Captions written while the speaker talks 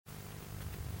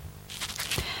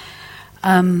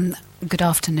Good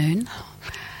afternoon.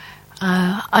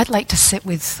 I'd like to sit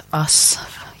with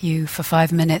you for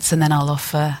 5 minutes, and then I'll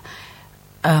offer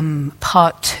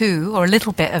part 2, or a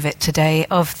little bit of it today,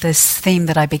 of this theme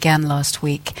that I began last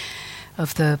week,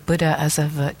 of the Buddha as a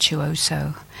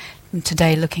virtuoso. And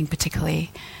today looking particularly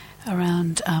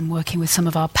around working with some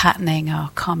of our patterning,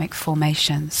 our karmic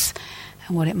formations,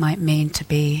 and what it might mean to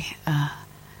be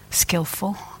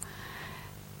skillful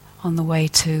on the way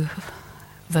to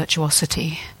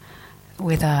virtuosity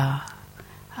with our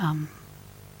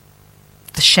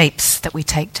the shapes that we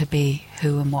take to be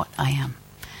who and what I am.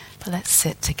 But let's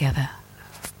sit together.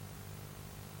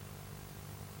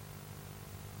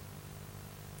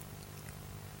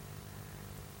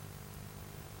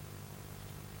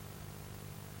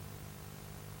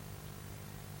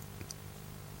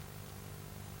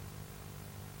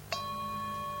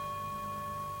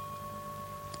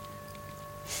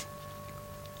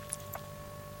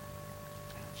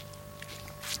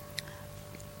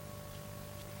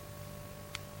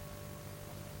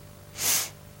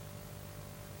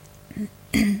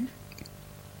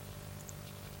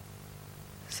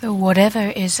 So whatever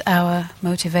is our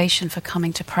motivation for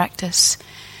coming to practice,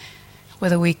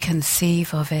 whether we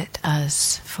conceive of it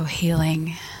as for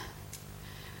healing,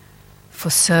 for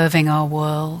serving our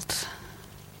world,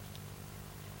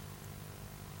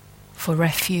 for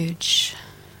refuge,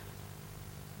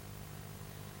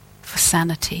 for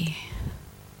sanity,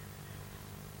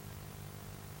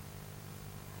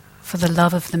 for the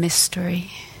love of the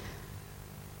mystery,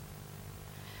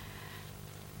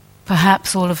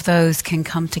 perhaps all of those can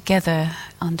come together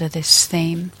under this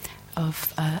theme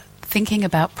of thinking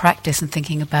about practice and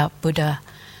thinking about Buddha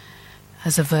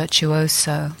as a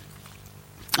virtuoso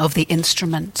of the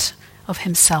instrument of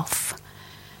himself.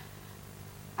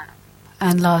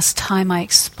 And last time I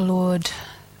explored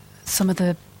some of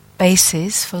the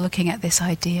bases for looking at this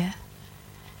idea.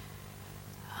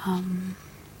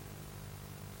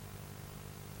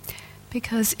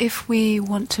 Because if we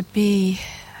want to be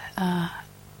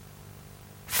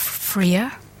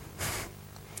freer,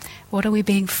 what are we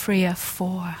being freer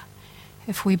for?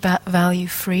 If we value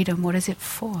freedom, what is it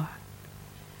for?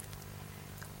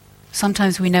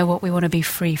 Sometimes we know what we want to be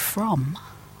free from,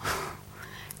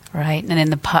 right? And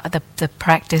in the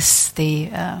practice,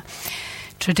 the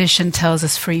tradition tells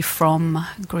us free from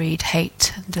greed,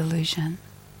 hate, delusion.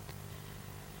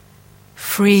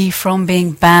 Free from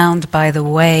being bound by the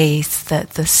ways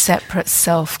that the separate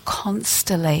self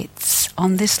constellates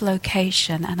on this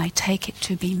location, and I take it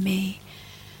to be me.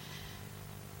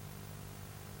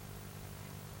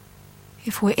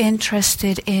 If we're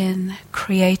interested in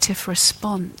creative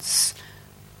response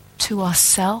to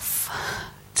ourself,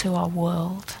 to our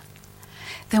world,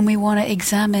 then we want to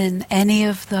examine any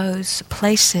of those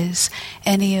places,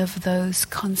 any of those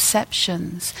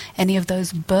conceptions, any of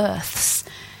those births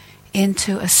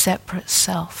into a separate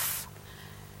self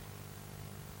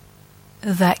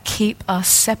that keep us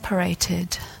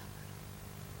separated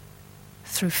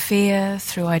through fear,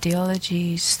 through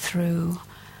ideologies, through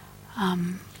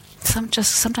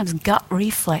sometimes gut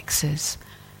reflexes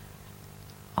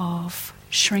of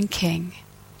shrinking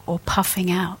or puffing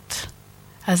out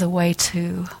as a way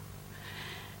to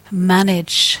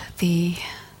manage the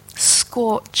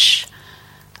scorch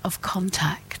of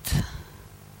contact.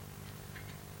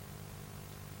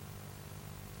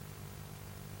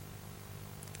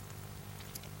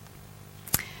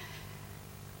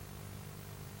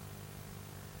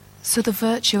 So the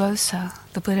virtuoso,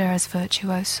 the Buddha as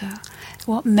virtuoso,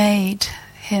 what made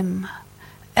him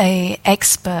an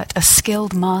expert, a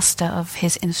skilled master of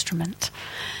his instrument?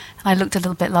 And I looked a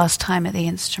little bit last time at the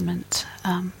instrument.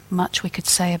 Much we could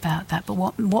say about that, but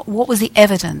what was the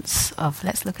evidence of?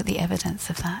 Let's look at the evidence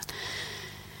of that.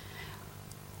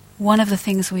 One of the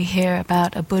things we hear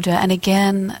about a Buddha, and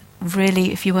again,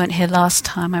 really, if you weren't here last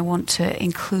time, I want to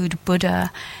include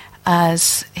Buddha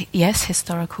as, yes,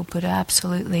 historical Buddha,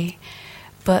 absolutely,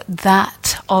 but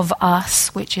that of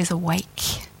us which is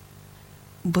awake,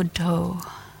 Buddho,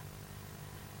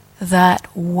 that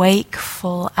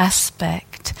wakeful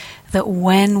aspect that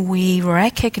when we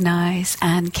recognize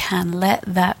and can let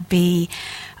that be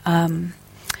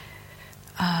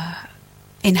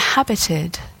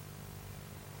inhabited,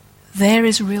 there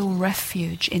is real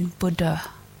refuge in Buddha.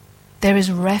 There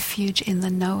is refuge in the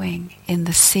knowing, in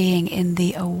the seeing, in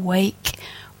the awake,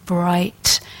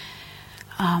 bright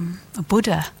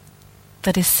Buddha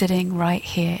that is sitting right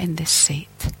here in this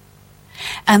seat.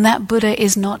 And that Buddha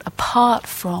is not apart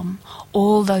from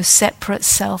all those separate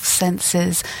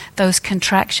self-senses, those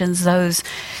contractions, those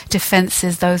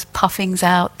defenses, those puffings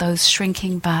out, those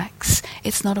shrinking backs.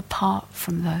 It's not apart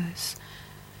from those.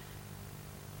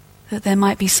 that there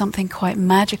might be something quite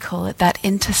magical at that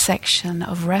intersection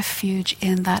of refuge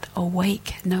in that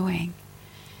awake knowing,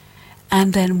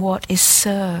 and then what is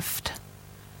served,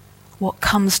 what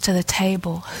comes to the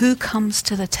table, who comes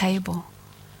to the table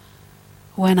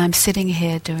when I'm sitting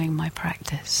here doing my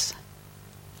practice.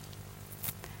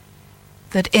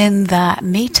 That in that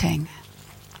meeting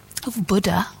of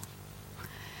Buddha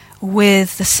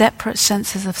with the separate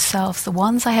senses of self, the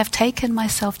ones I have taken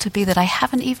myself to be that I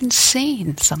haven't even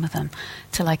seen, some of them,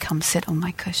 till I come sit on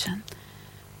my cushion.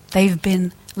 They've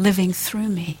been living through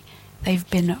me. They've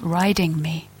been riding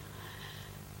me.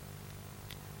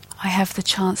 I have the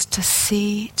chance to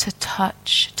see, to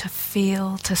touch, to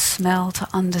feel, to smell, to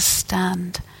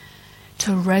understand,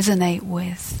 to resonate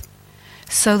with,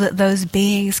 so that those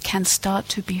beings can start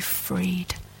to be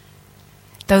freed.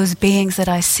 Those beings that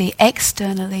I see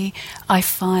externally, I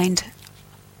find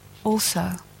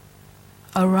also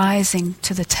arising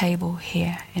to the table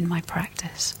here in my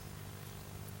practice.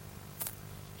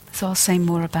 So I'll say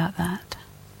more about that.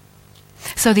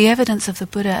 So the evidence of the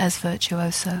Buddha as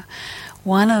virtuoso,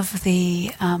 one of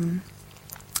the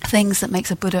things that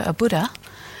makes a Buddha,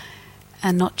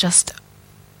 and not just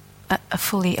a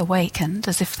fully awakened,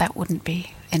 as if that wouldn't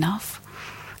be enough,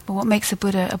 but what makes a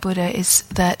Buddha is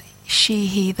that she,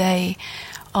 he, they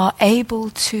are able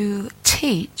to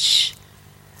teach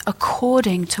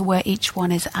according to where each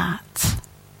one is at.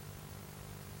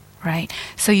 Right?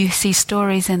 So you see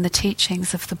stories in the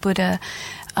teachings of the Buddha.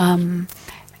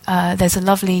 There's a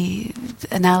lovely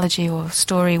analogy or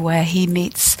story where he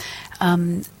meets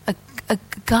a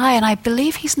guy, and I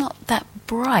believe he's not that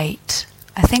bright.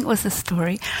 I think was the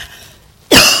story.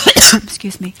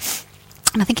 Excuse me.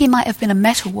 And I think he might have been a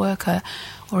metal worker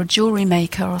or a jewelry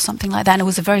maker or something like that, and it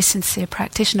was a very sincere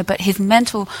practitioner, but his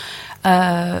mental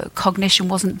cognition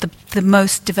wasn't the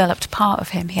most developed part of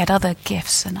him. He had other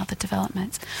gifts and other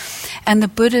developments. And the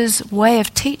Buddha's way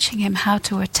of teaching him how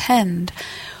to attend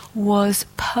was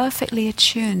perfectly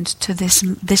attuned to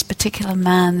this particular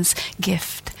man's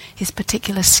gift, his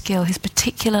particular skill, his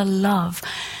particular love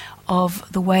of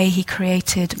the way he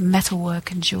created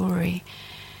metalwork and jewelry.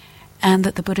 And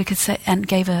that the Buddha could say, and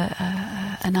gave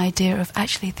an idea of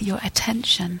actually your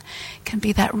attention can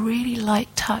be that really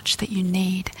light touch that you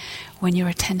need when you're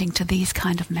attending to these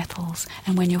kind of metals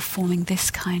and when you're forming this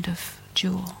kind of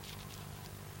jewel.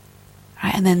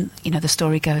 Right? And then, the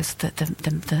story goes that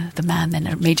the man then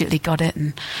immediately got it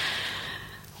and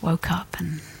woke up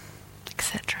and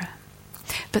etc.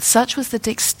 But such was the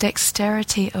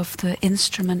dexterity of the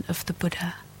instrument of the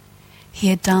Buddha. He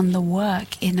had done the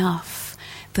work enough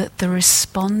that the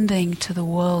responding to the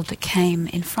world that came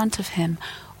in front of him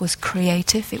was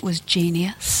creative, it was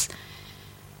genius.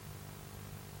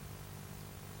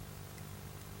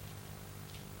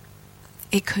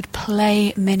 It could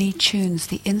play many tunes.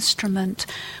 The instrument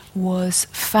was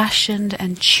fashioned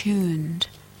and tuned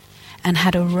and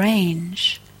had a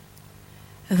range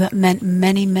that meant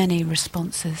many, many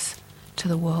responses to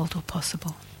the world were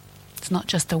possible. It's not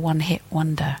just a one-hit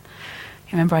wonder.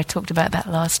 Remember I talked about that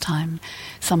last time.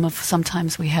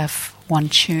 Sometimes we have one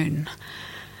tune.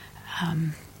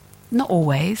 Not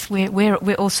always.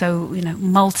 We're also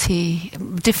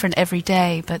different every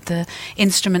day. But the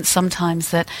instruments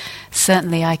sometimes that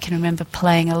certainly I can remember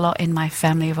playing a lot in my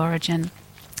family of origin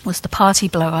was the party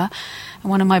blower. And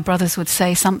one of my brothers would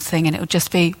say something, and it would just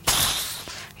be,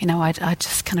 I'd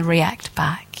just kind of react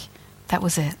back. That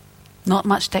was it. Not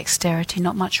much dexterity,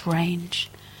 not much range.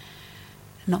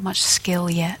 Not much skill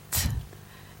yet,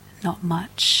 not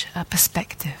much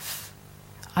perspective.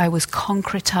 I was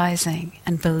concretizing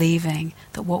and believing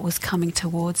that what was coming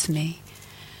towards me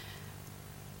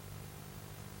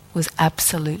was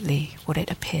absolutely what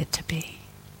it appeared to be.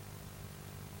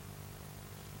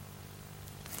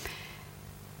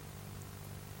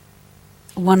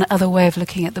 One other way of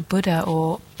looking at the Buddha,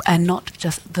 and not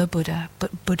just the Buddha,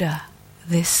 but Buddha,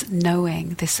 this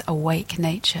knowing, this awake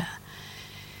nature,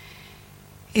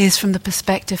 is from the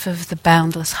perspective of the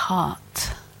boundless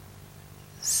heart.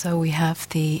 So we have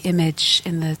the image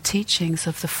in the teachings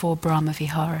of the 4 Brahma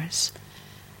Viharas,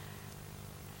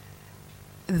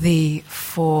 the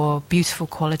 4 beautiful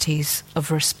qualities of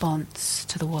response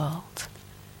to the world,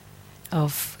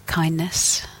 of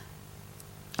kindness,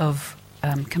 of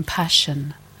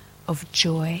compassion, of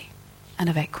joy, and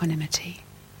of equanimity.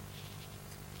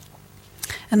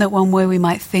 And that one way we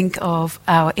might think of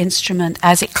our instrument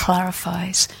as it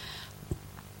clarifies,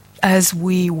 as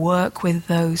we work with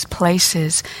those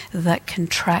places that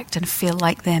contract and feel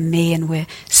like they're me, and we're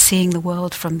seeing the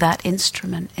world from that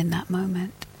instrument in that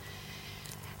moment.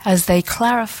 As they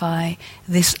clarify,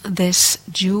 this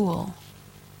jewel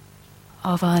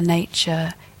of our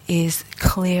nature is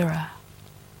clearer.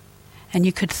 And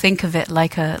you could think of it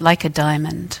like a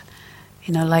diamond,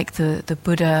 like the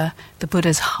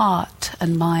Buddha's heart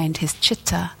and mind, his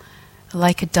citta,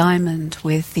 like a diamond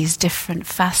with these different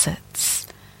facets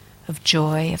of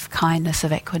joy, of kindness,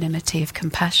 of equanimity, of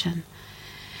compassion.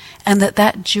 And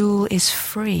that jewel is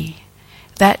free.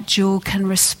 That jewel can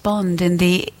respond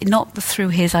not through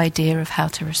his idea of how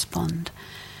to respond,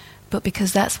 but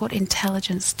because that's what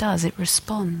intelligence does. It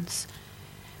responds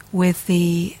with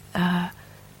the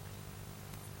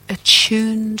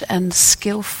attuned and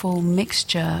skillful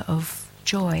mixture of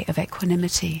joy, of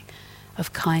equanimity,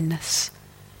 of kindness,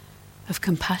 of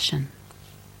compassion.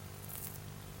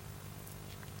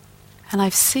 And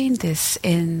I've seen this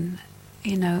in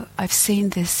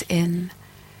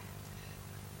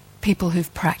people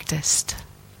who've practiced,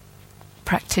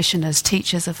 practitioners,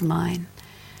 teachers of mine,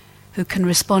 who can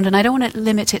respond. And I don't want to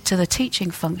limit it to the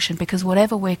teaching function, because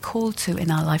whatever we're called to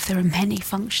in our life, there are many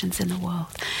functions in the world.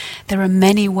 There are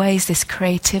many ways this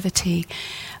creativity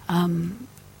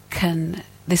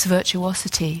this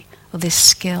virtuosity or this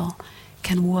skill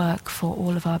can work for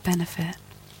all of our benefit.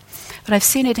 But I've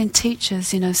seen it in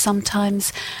teachers,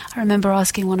 sometimes I remember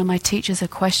asking one of my teachers a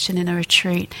question in a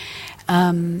retreat,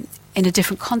 in a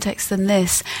different context than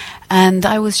this, and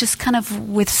I was just kind of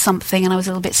with something and I was a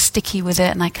little bit sticky with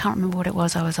it and I can't remember what it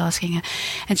was I was asking her.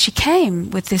 And she came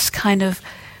with this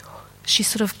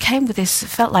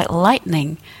felt like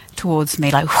lightning towards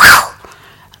me, like whew,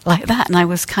 like that, and I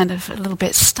was kind of a little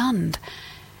bit stunned.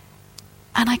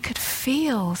 And I could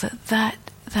feel that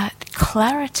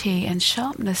clarity and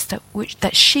sharpness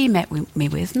that she met me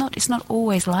with, it's not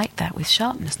always like that with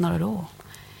sharpness, not at all.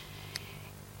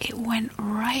 It went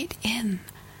right in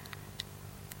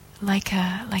like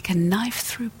a knife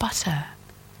through butter,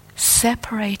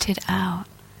 separated out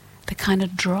the kind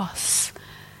of dross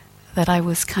that I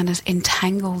was kind of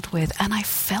entangled with, and I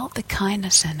felt the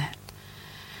kindness in it.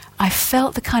 I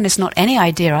felt the kindness, not any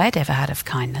idea I'd ever had of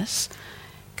kindness.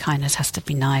 Kindness has to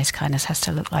be nice, kindness has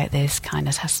to look like this,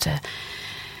 kindness has to,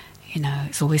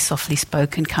 it's always softly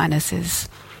spoken, kindness is...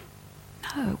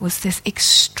 No, it was this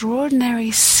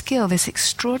extraordinary skill, this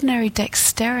extraordinary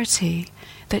dexterity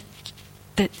that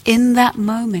in that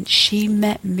moment she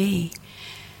met me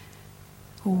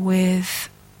with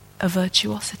a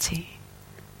virtuosity.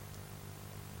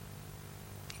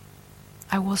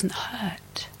 I wasn't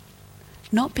hurt.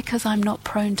 Not because I'm not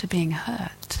prone to being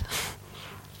hurt.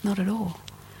 Not at all.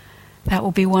 That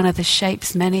will be one of the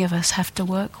shapes many of us have to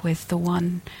work with, the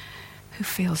one who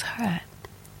feels hurt.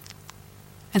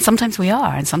 And sometimes we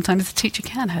are, and sometimes the teacher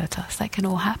can hurt us. That can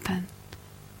all happen.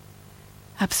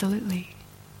 Absolutely.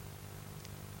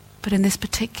 But in this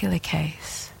particular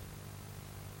case,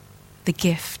 the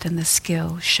gift and the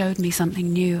skill showed me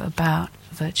something new about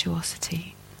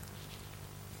virtuosity.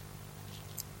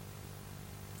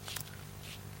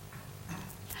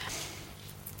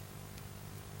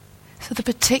 So the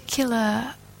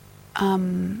particular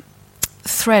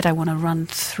thread I want to run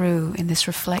through in this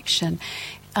reflection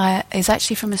is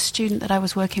actually from a student that I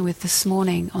was working with this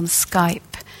morning on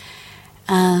Skype.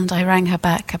 And I rang her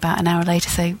back about an hour later to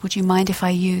say, would you mind if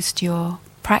I used your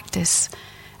practice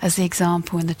as the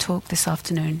example in the talk this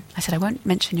afternoon? I said, I won't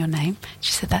mention your name.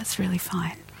 She said, that's really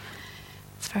fine.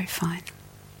 It's very fine.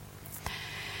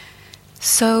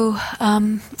 So,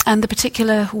 and the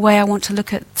particular way I want to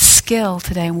look at skill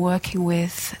today in working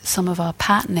with some of our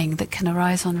patterning that can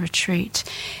arise on retreat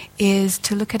is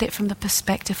to look at it from the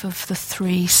perspective of the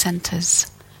three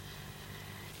centers.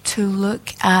 To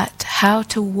look at how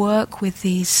to work with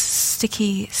these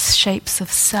sticky shapes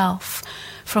of self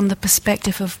from the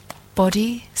perspective of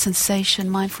body, sensation,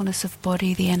 mindfulness of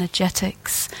body, the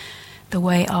energetics, the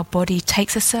way our body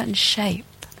takes a certain shape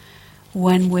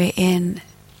when we're in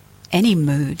any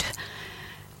mood,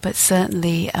 but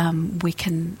certainly we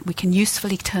can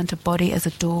usefully turn to body as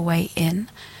a doorway in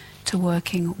to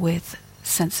working with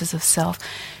senses of self.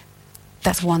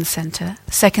 That's one center.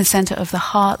 The second center of the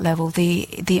heart level, the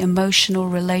emotional,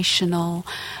 relational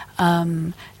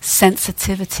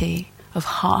sensitivity of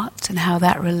heart and how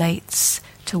that relates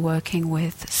to working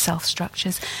with self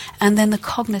structures. And then the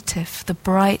cognitive, the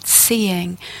bright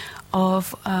seeing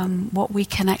of what we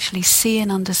can actually see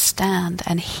and understand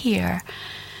and hear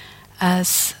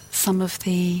as some of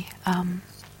the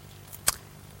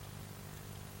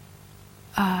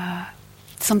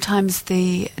sometimes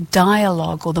the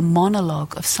dialogue or the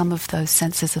monologue of some of those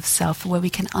senses of self, where we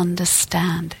can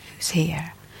understand who's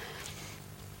here.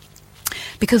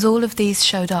 Because all of these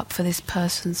showed up for this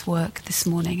person's work this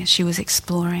morning as she was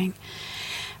exploring.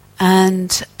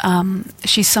 And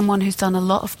she's someone who's done a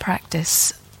lot of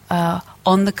practice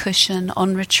on the cushion,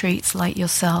 on retreats like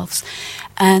yourselves,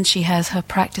 and she has her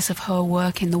practice of her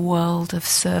work in the world of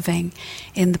serving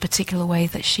in the particular way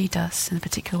that she does, in the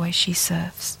particular way she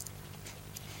serves.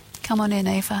 Come on in,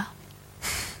 Ava.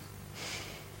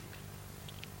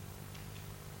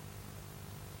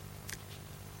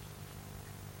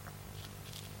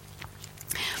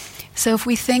 So if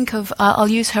we think of, I'll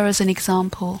use her as an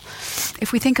example,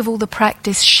 if we think of all the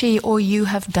practice she or you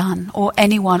have done, or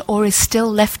anyone, or is still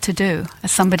left to do,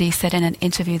 as somebody said in an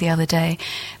interview the other day,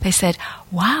 they said,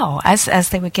 wow, as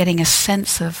they were getting a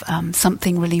sense of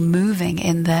something really moving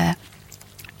in their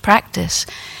practice.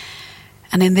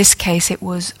 And in this case, it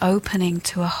was opening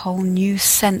to a whole new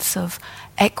sense of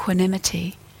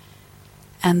equanimity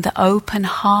and the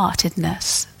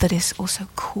open-heartedness that is also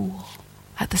cool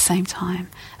at the same time.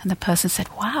 And the person said,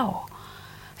 wow,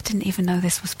 I didn't even know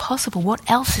this was possible. What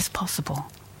else is possible?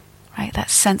 Right? That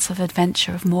sense of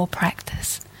adventure, of more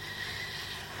practice.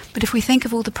 But if we think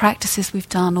of all the practices we've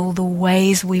done, all the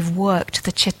ways we've worked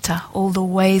the citta, all the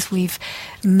ways we've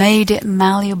made it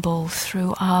malleable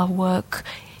through our work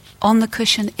on the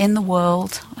cushion, in the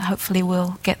world, hopefully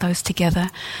we'll get those together,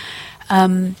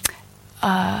 with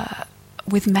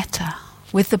metta,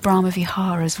 with the Brahma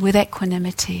Viharas, with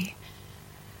equanimity,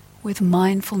 with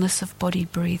mindfulness of body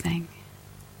breathing,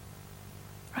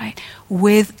 right?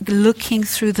 With looking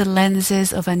through the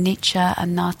lenses of anicca,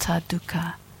 anatta,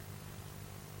 dukkha.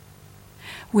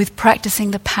 With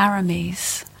practicing the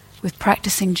paramis, with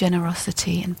practicing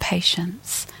generosity and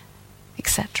patience,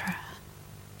 etc.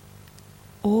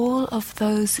 All of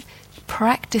those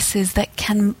practices that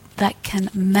can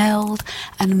meld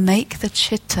and make the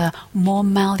citta more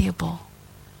malleable,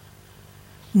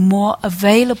 more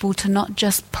available to not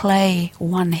just play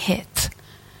one hit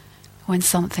when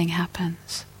something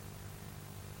happens.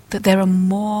 That there are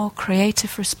more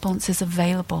creative responses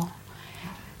available.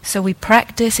 So we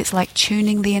practice, it's like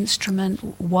tuning the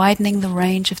instrument, widening the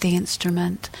range of the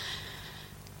instrument,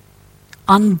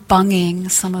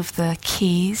 unbunging some of the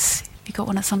keys. You got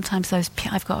one. Sometimes those.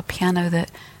 I've got a piano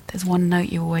that there's one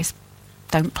note you always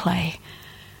don't play.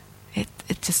 It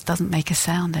just doesn't make a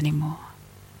sound anymore.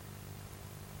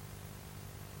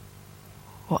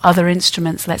 Or other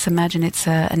instruments. Let's imagine it's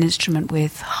an instrument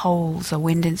with holes, a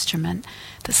wind instrument,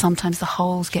 that sometimes the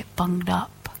holes get bunged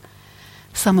up.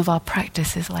 Some of our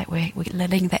practice is like we're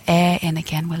letting the air in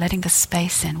again. We're letting the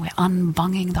space in. We're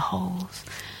unbunging the holes.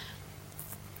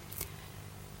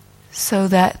 So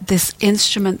that this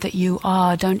instrument that you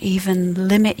are, don't even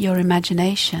limit your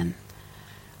imagination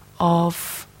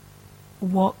of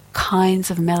what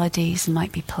kinds of melodies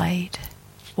might be played,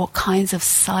 what kinds of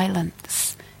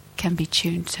silence can be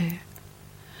tuned to,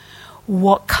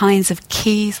 what kinds of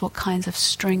keys, what kinds of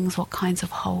strings, what kinds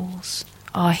of holes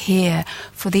are here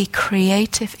for the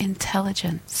creative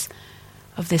intelligence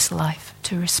of this life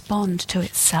to respond to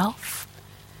itself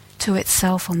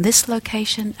on this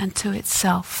location and to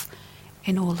itself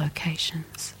in all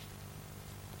locations.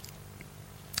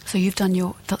 So you've done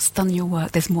your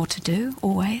work. There's more to do,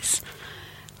 always,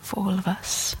 for all of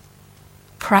us.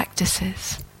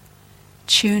 Practices,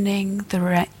 tuning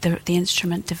the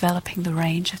instrument, developing the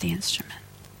range of the instrument,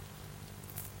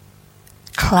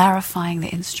 clarifying the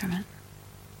instrument.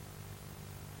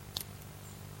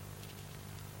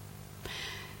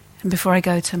 And before I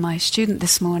go to my student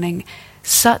this morning,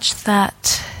 such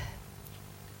that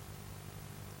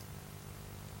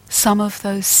some of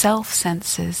those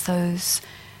self-senses, those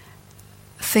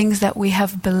things that we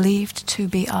have believed to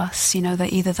be us,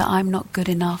 that either that I'm not good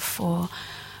enough, or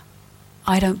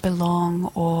I don't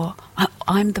belong, or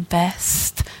I'm the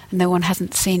best, and no one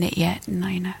hasn't seen it yet,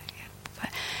 and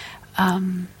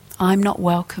I'm not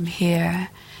welcome here,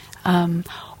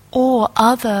 or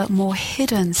other more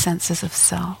hidden senses of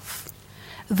self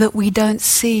that we don't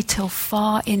see till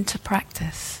far into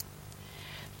practice,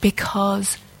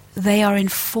 because they are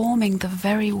informing the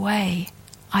very way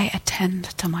I attend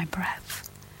to my breath.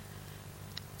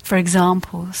 For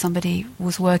example, somebody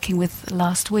was working with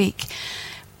last week,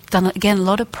 done again a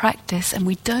lot of practice, and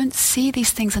we don't see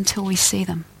these things until we see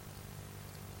them.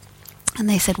 And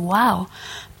they said, wow,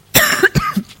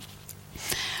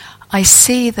 I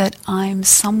see that I'm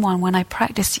someone, when I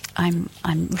practice, I'm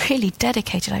really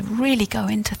dedicated, I really go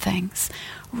into things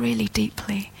really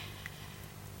deeply.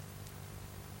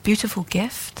 Beautiful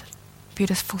gift,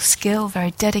 beautiful skill,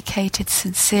 very dedicated,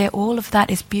 sincere, all of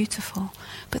that is beautiful.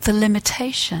 But the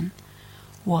limitation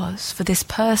was for this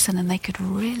person, and they could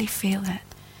really feel it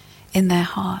in their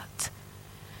heart,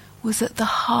 was that the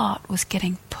heart was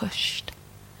getting pushed.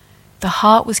 The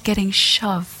heart was getting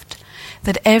shoved.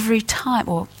 That every time,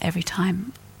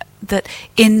 that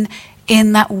in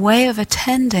in that way of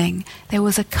attending, there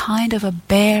was a kind of a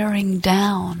bearing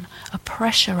down, a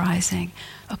pressurizing,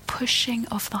 a pushing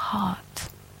of the heart.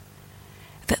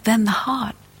 That then the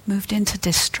heart moved into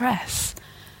distress,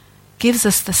 gives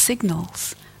us the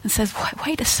signals and says,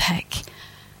 wait a sec.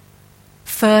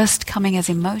 First coming as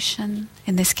emotion,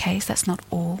 in this case, that's not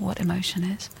all what emotion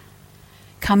is.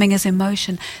 Coming as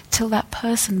emotion till that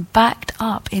person backed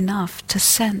up enough to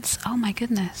sense, oh my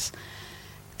goodness,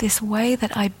 this way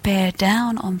that I bear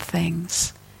down on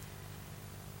things,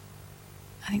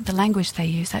 I think the language they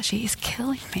use actually is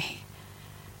killing me.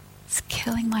 It's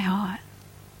killing my heart.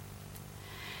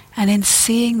 And in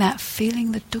seeing that,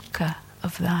 feeling the dukkha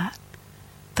of that,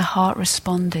 the heart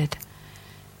responded,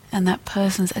 and that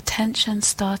person's attention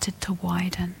started to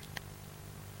widen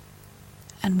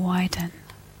and widen.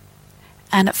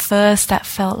 And at first that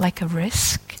felt like a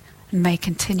risk, and may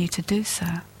continue to do so,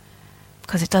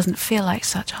 because it doesn't feel like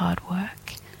such hard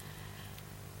work.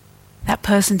 That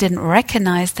person didn't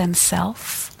recognize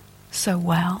themselves so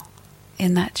well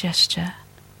in that gesture.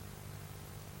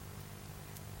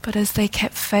 But as they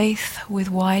kept faith with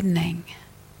widening,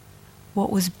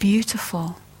 what was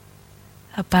beautiful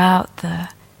about the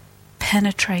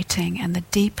penetrating and the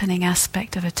deepening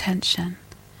aspect of attention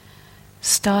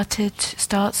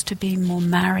starts to be more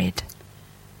married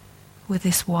with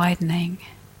this widening,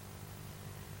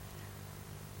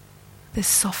 this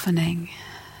softening,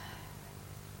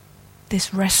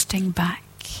 this resting back.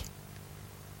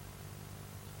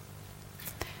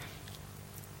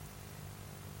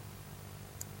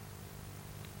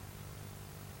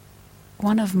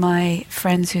 One of my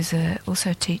friends who's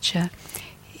also a teacher,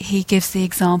 he gives the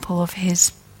example of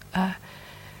his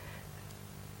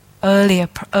earlier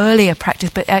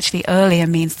practice, but actually earlier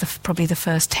means probably the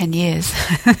first 10 years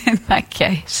in that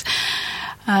case.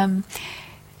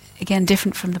 Again,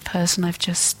 different from the person I've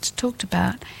just talked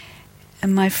about.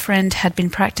 And my friend had been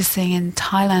practicing in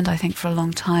Thailand, I think, for a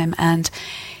long time, and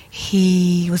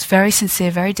he was very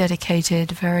sincere, very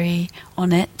dedicated, very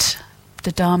on it.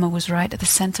 The Dharma was right at the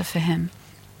center for him.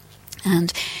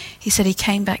 And he said he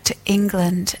came back to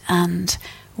England and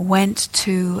went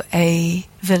to a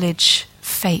village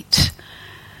fete,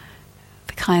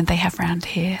 the kind they have round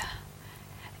here.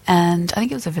 And I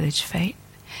think it was a village fete.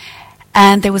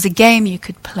 And there was a game you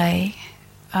could play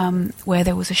where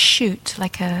there was a chute,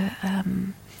 like a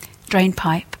drain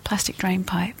pipe, plastic drain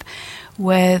pipe,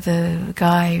 where the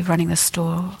guy running the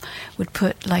store would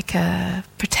put like a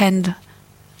pretend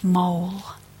mole,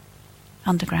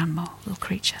 underground mole, little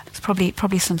creature. It's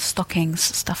probably some stockings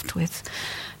stuffed with,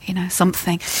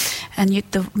 something. And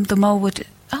the mole would.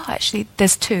 Oh, actually,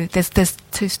 there's two. There's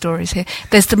two stories here.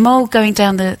 There's the mole going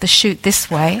down the chute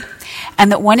this way, and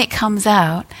that when it comes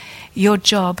out, your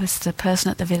job as the person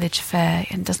at the village fair,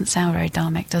 and it doesn't sound very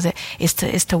dharmic, does it? Is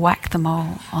to whack the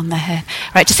mole on the head,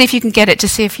 right? To see if you can get it. To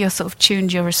see if you're sort of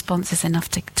tuned your responses enough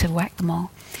to whack the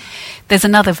mole. There's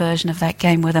another version of that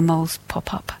game where the moles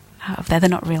pop up out of there. They're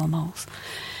not real moles.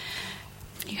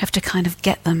 You have to kind of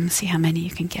get them, see how many you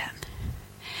can get.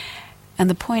 And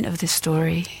the point of this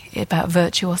story about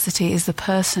virtuosity is the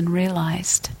person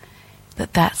realized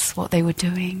that that's what they were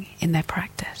doing in their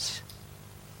practice.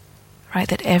 Right?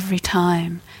 That every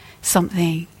time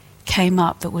something came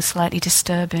up that was slightly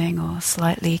disturbing or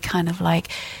slightly kind of like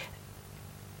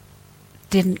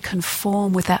didn't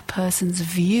conform with that person's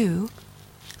view,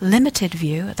 limited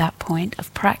view at that point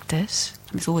of practice,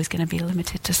 it's always going to be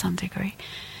limited to some degree,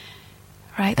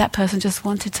 right? That person just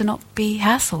wanted to not be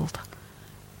hassled,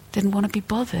 didn't want to be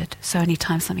bothered. So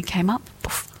anytime something came up,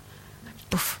 boof,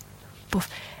 boof, boof.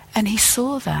 And he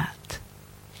saw that.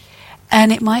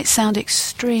 And it might sound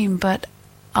extreme, but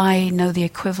I know the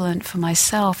equivalent for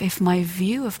myself if my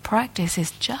view of practice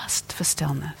is just for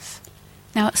stillness.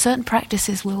 Now, certain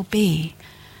practices will be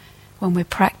when we're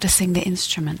practicing the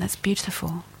instrument. That's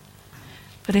beautiful.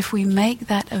 But if we make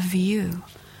that a view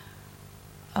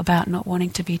about not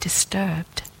wanting to be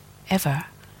disturbed, ever,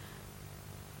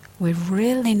 we're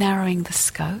really narrowing the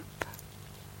scope.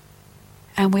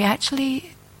 And we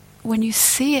actually, when you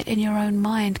see it in your own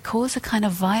mind, cause a kind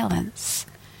of violence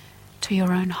to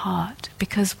your own heart,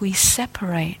 because we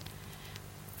separate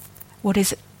what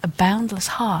is a boundless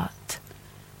heart.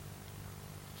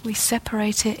 We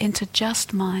separate it into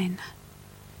just mine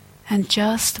and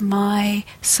just my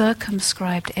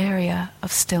circumscribed area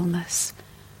of stillness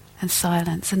and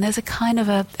silence. And there's a kind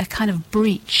of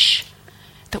breach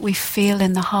that we feel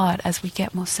in the heart as we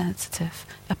get more sensitive,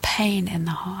 a pain in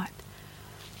the heart.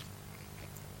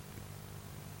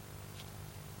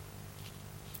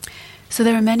 So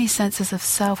there are many senses of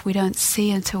self we don't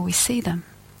see until we see them.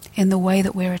 in the way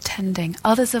that we're attending.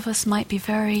 Others of us might be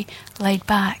very laid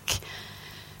back.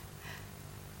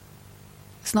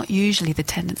 It's not usually the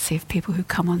tendency of people who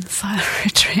come on silent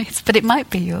retreats, but it might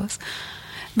be yours.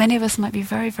 Many of us might be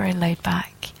very, very laid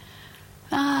back.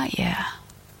 Yeah.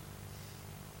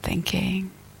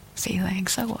 Thinking, feeling,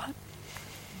 so what?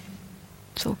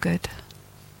 It's all good.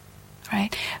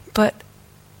 Right? But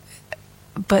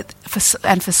for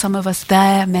some of us,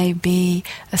 there may be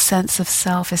a sense of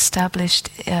self established,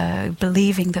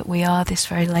 believing that we are this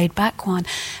very laid back one,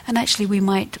 and actually we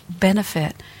might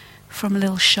benefit from a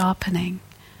little sharpening,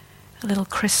 a little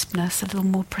crispness, a little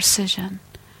more precision,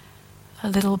 a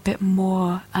little bit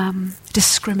more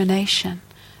discrimination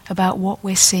about what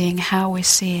we're seeing, how we're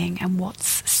seeing, and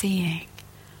what's seeing,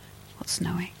 what's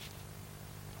knowing.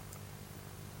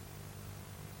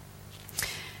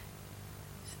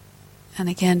 And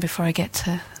again, before I get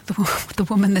to the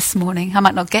woman this morning, I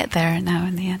might not get there now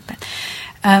in the end, but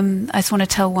I just want to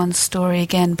tell one story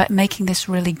again, but making this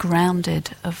really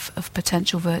grounded of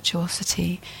potential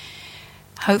virtuosity.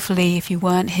 Hopefully, if you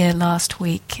weren't here last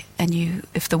week, and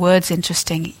if the word's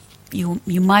interesting,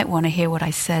 you might want to hear what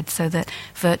I said, so that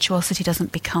virtuosity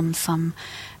doesn't become some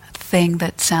thing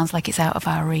that sounds like it's out of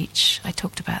our reach. I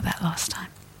talked about that last time.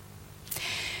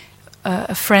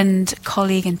 A friend,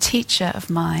 colleague, and teacher of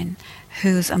mine,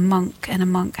 who's a monk,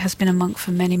 has been a monk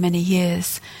for many, many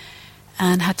years,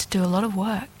 and had to do a lot of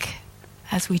work,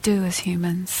 as we do as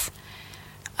humans.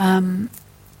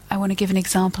 I want to give an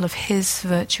example of his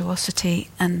virtuosity.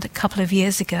 And a couple of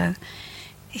years ago,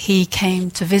 he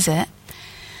came to visit,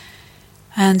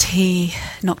 and he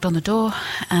knocked on the door,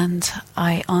 and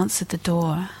I answered the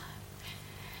door,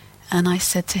 and I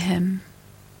said to him,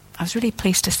 I was really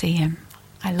pleased to see him.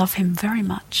 I love him very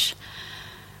much.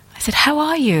 I said, "How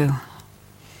are you?"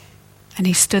 And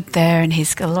he stood there, and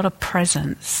he's got a lot of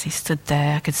presence. He stood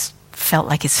there. I felt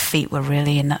like his feet were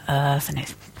really in the earth, and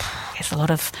it's a lot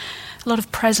of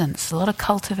presence, a lot of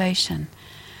cultivation,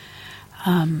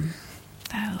 a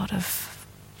lot of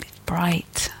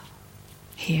bright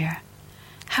here.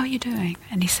 "How are you doing?"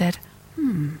 And he said,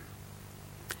 "I'm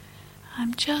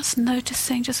just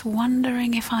noticing, just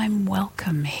wondering if I'm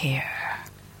welcome here."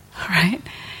 Right?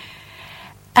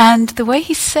 And the way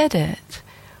he said it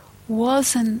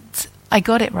wasn't, I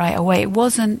got it right away, it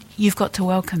wasn't, "You've got to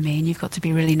welcome me, and you've got to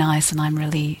be really nice, and I'm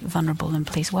really vulnerable, and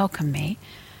please welcome me."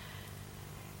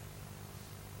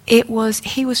 It was,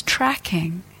 he was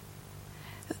tracking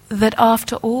that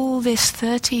after all this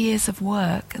 30 years of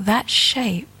work, that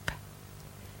shape,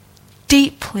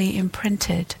 deeply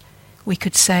imprinted, we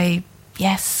could say,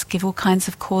 yes, give all kinds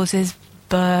of causes,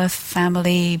 birth,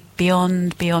 family,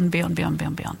 beyond.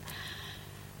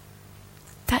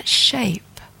 That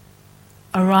shape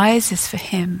arises for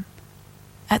him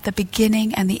at the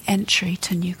beginning and the entry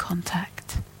to new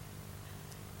contact.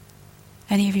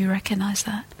 Any of you recognize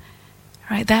that?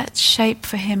 Right? That shape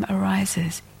for him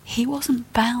arises. He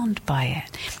wasn't bound by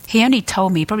it. He only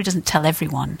told me, he probably doesn't tell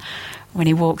everyone when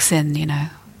he walks in,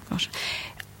 Gosh.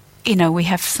 We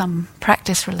have some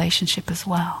practice relationship as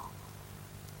well.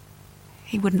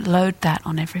 He wouldn't load that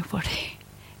on everybody.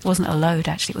 It wasn't a load,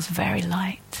 actually. It was very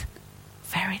light.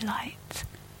 Very light.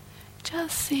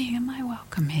 Just seeing, am I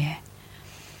welcome here?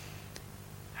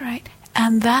 Right?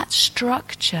 And that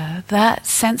structure, that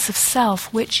sense of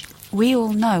self, which we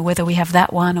all know, whether we have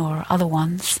that one or other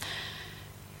ones,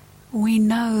 we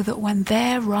know that when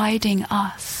they're riding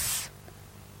us,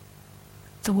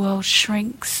 the world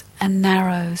shrinks and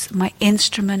narrows. My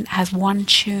instrument has one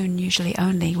tune usually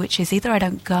only, which is either I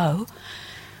don't go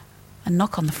and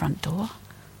knock on the front door,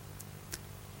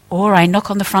 or I knock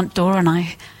on the front door and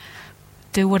I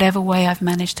do whatever way I've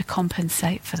managed to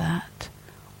compensate for that,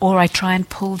 or I try and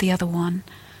pull the other one.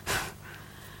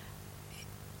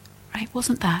 Right?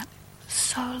 Wasn't that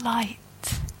so light?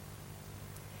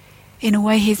 In a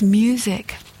way, his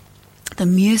music, the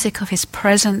music of his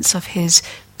presence, of his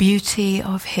beauty,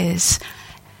 of his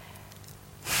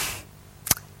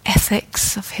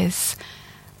ethics, of his,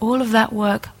 all of that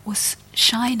work was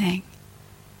shining.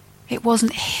 It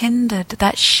wasn't hindered.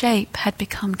 That shape had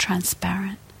become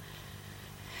transparent.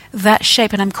 That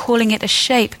shape, and I'm calling it a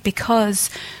shape because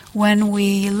when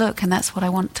we look, and that's what I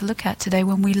want to look at today,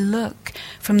 when we look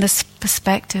from this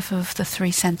perspective of the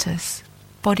three centers,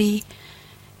 body,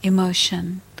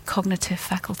 emotion, cognitive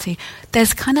faculty,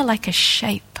 there's kind of like a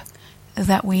shape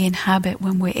that we inhabit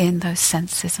when we're in those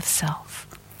senses of self.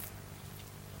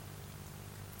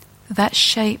 That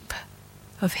shape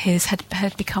of his had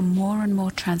become more and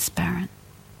more transparent.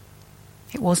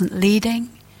 It wasn't leading,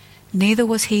 neither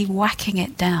was he whacking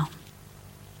it down.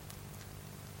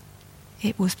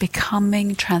 It was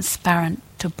becoming transparent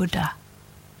to Buddha,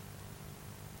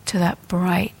 to that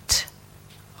bright,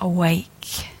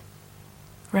 awake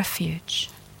refuge.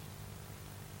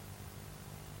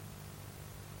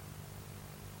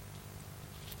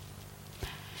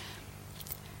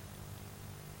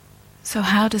 So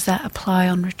how does that apply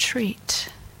on retreat?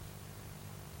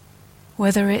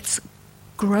 Whether it's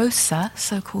grosser,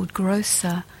 so-called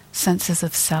grosser senses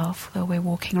of self, where we're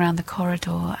walking around the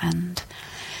corridor and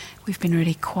we've been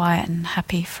really quiet and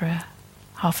happy for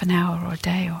half an hour or a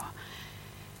day,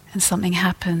 and something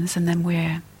happens and then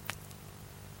we're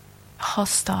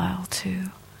hostile to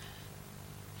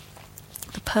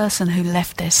the person who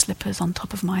left their slippers on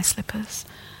top of my slippers.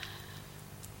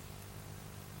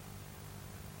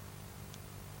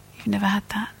 You've never had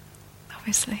that,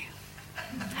 obviously.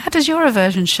 How does your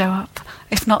aversion show up,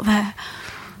 if not there?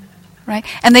 Right?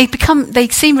 And they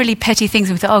seem really petty things,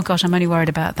 and we think, oh gosh, I'm only worried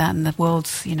about that, and the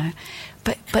world's,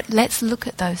 But let's look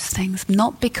at those things,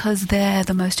 not because they're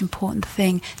the most important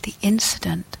thing, the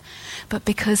incident, but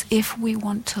because if we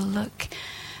want to look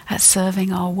at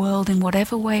serving our world in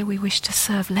whatever way we wish to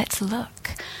serve, let's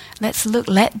look. Let's look.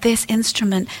 Let this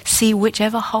instrument see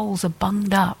whichever holes are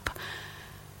bunged up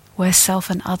where self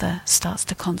and other starts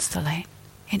to constellate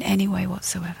in any way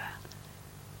whatsoever.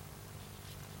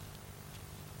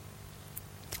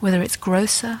 Whether it's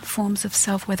grosser forms of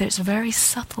self, whether it's very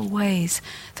subtle ways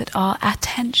that our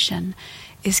attention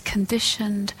is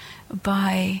conditioned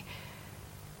by,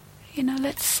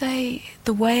 let's say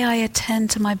the way I attend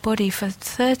to my body for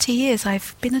 30 years,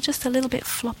 I've been just a little bit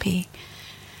floppy.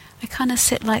 I kind of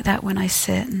sit like that when I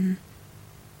sit, and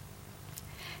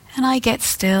I get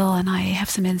still and I have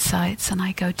some insights and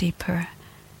I go deeper.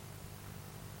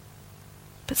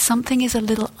 But something is a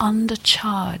little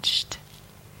undercharged,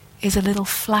 is a little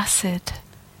flaccid.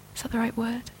 Is that the right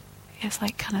word? It's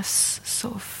like kind of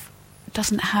sort of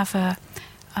doesn't have a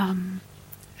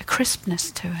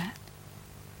crispness to it.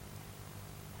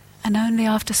 And only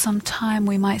after some time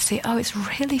we might see, oh, it's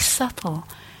really subtle,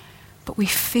 but we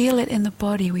feel it in the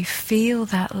body. We feel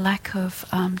that lack of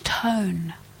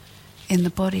tone in the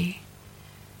body,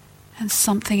 and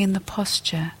something in the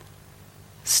posture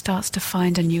starts to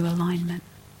find a new alignment.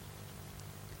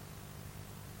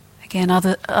 Again,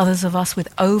 others of us with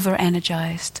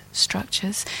over-energized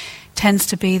structures tends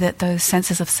to be that those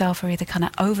senses of self are either kind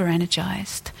of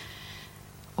over-energized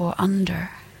or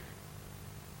under,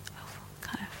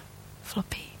 kind of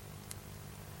floppy.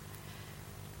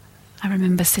 I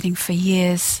remember sitting for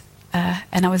years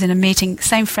and I was in a meeting,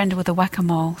 same friend with a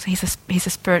whack-a-mole. So he's a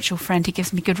spiritual friend. He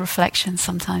gives me good reflections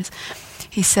sometimes.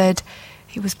 He said,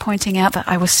 he was pointing out that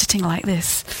I was sitting like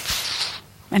this.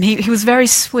 And he was very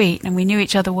sweet, and we knew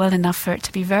each other well enough for it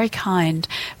to be very kind.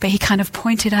 But he kind of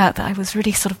pointed out that I was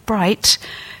really sort of bright,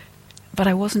 but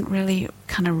I wasn't really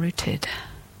kind of rooted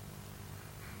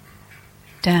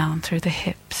down through the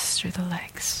hips, through the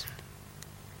legs.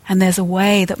 And there's a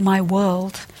way that my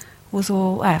world was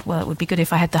all, well, it would be good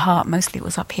if I had the heart. Mostly it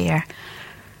was up here.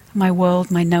 My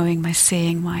world, my knowing, my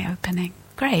seeing, my opening.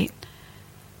 Great.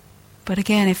 But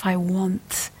again, if I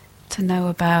want to know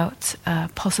about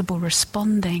possible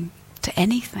responding to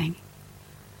anything,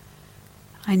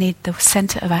 I need the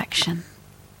center of action.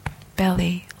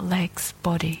 Belly, legs,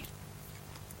 body.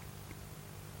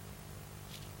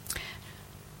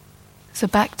 So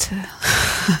back to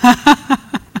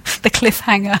the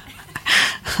cliffhanger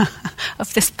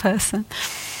of this person.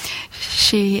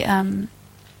 She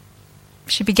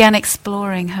began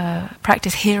exploring her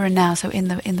practice here and now, so in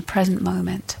the present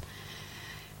moment.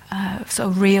 So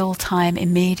real-time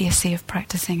immediacy of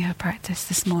practicing her practice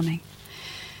this morning.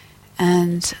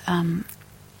 And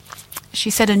she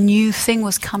said a new thing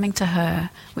was coming to her,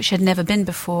 which had never been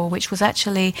before, which was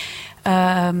actually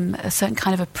a certain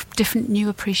kind of a different new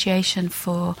appreciation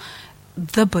for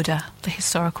the Buddha, the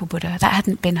historical Buddha. That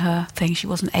hadn't been her thing. She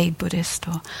wasn't a Buddhist.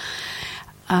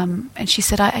 And she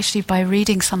said, I actually, by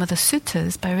reading some of the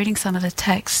suttas, by reading some of the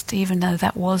text, even though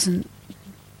that wasn't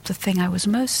the thing I was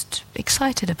most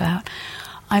excited about,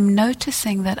 I'm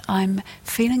noticing that I'm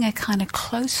feeling a kind of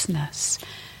closeness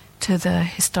to the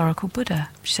historical Buddha.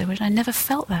 She said, well, I never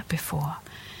felt that before.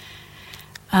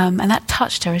 And that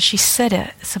touched her. As she said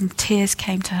it, some tears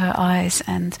came to her eyes,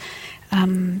 and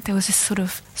there was this sort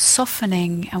of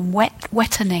softening and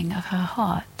wettening of her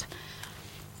heart.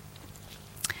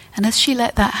 And as she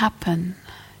let that happen,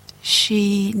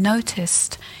 she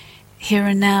noticed here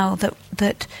and now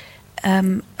that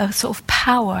a sort of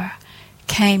power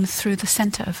came through the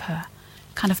center of her,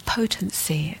 kind of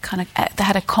potency, that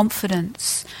had a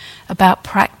confidence about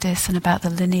practice and about the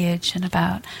lineage and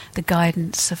about the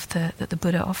guidance of that the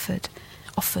Buddha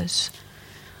offers.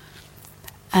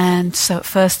 And so at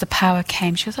first the power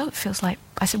came. She goes, oh, it feels like...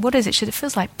 I said, what is it? She said, it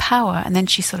feels like power. And then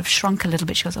she sort of shrunk a little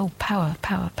bit. She goes, oh, power,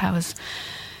 powers.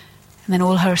 And then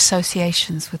all her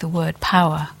associations with the word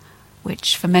power,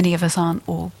 which for many of us aren't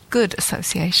all good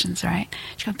associations, right?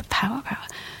 She goes, but power.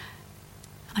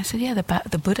 And I said, yeah,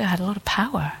 the Buddha had a lot of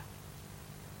power.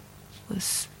 It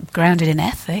was grounded in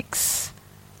ethics.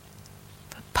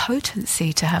 But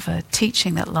potency, to have a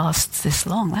teaching that lasts this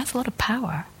long, that's a lot of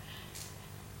power.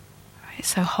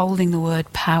 So holding the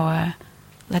word power,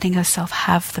 letting herself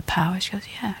have the power. She goes,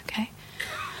 yeah, okay.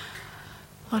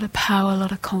 A lot of power, a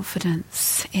lot of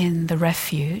confidence in the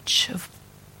refuge of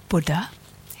Buddha,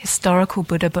 historical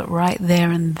Buddha, but right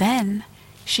there and then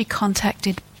she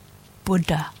contacted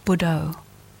Buddho,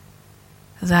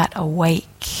 that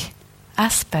awake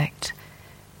aspect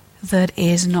that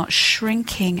is not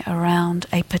shrinking around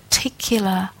a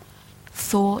particular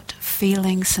thought,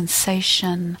 feeling,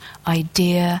 sensation,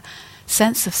 idea,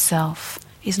 sense of self,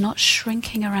 is not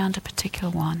shrinking around a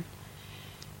particular one.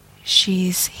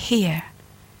 She's here,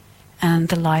 and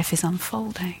the life is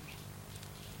unfolding.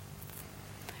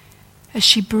 As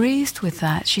she breathed with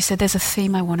that, she said, there's a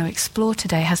theme I want to explore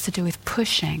today. It has to do with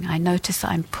pushing. I notice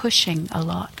that I'm pushing a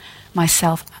lot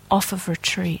myself off of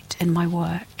retreat in my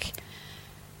work.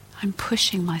 I'm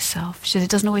pushing myself. She said, it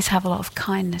doesn't always have a lot of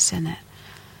kindness in it.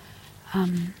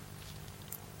 And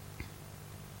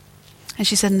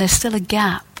she said, and there's still a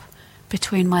gap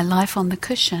between my life on the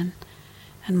cushion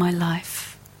and my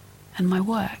life and my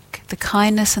work. The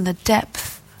kindness and the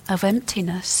depth of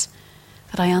emptiness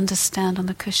that I understand on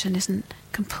the cushion isn't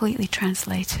completely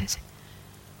translated.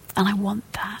 And I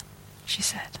want that, she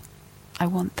said. I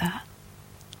want that.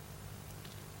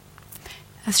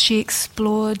 As she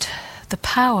explored the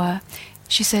power,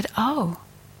 she said, oh,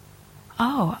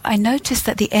 I noticed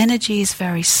that the energy is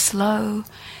very slow.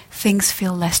 Things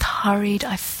feel less hurried.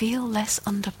 I feel less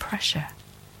under pressure,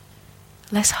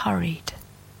 less hurried.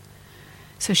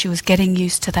 So she was getting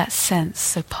used to that sense.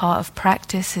 So part of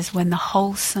practice is when the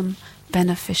wholesome,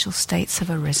 beneficial states have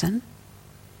arisen,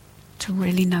 to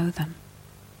really know them.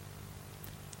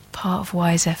 Part of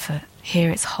wise effort. Here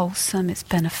it's wholesome, it's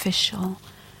beneficial,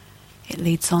 it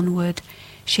leads onward.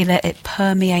 She let it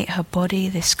permeate her body,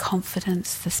 this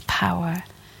confidence, this power,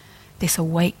 this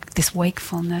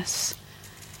wakefulness.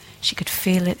 She could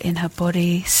feel it in her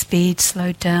body. Speed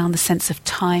slowed down, the sense of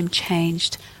time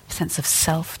changed, the sense of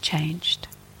self changed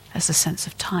as the sense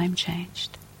of time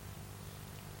changed.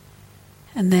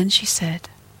 And then she said,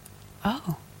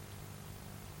 oh.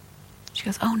 She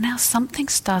goes, oh, now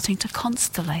something's starting to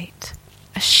constellate.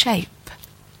 A shape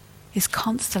is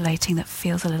constellating that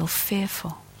feels a little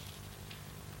fearful.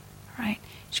 Right?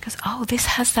 She goes, oh, this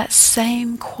has that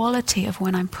same quality of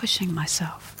when I'm pushing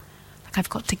myself. Like I've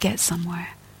got to get somewhere.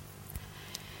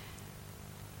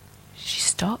 She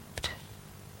stopped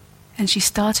and she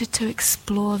started to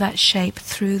explore that shape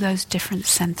through those different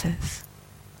centers.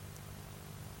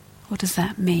 What does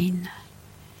that mean?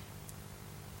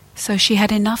 So she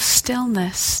had enough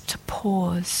stillness to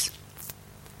pause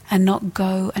and not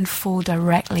go and fall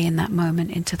directly in that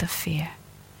moment into the fear.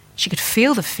 She could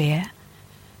feel the fear,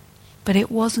 but it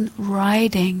wasn't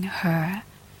riding her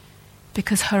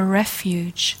because her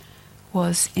refuge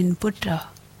was in Buddho,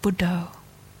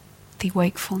 the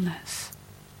wakefulness.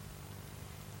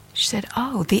 She said,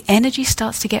 oh, the energy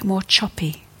starts to get more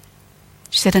choppy.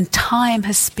 She said, and time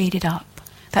has speeded up.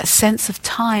 That sense of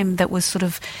time that was sort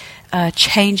of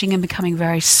changing and becoming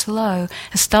very slow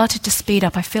has started to speed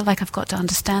up. I feel like I've got to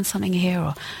understand something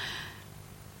here.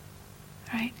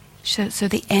 Right? So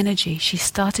the energy, she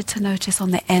started to notice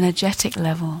on the energetic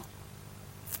level,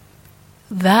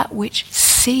 that which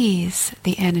sees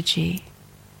the energy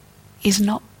is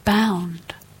not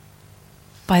bound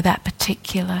by that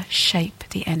particular shape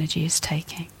the energy is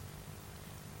taking.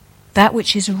 That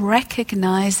which is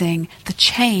recognizing the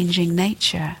changing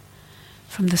nature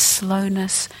from the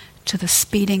slowness to the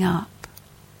speeding up,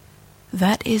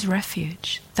 that is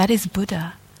refuge. That is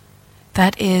Buddha.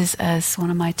 That is, as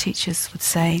one of my teachers would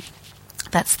say,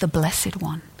 that's the Blessed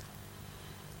One.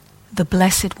 The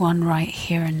Blessed One right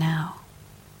here and now.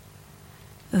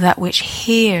 That which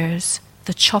hears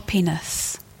the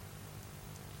choppiness,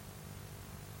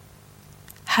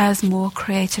 has more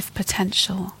creative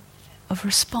potential of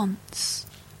response.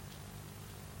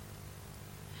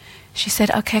 She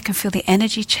said, okay, I can feel the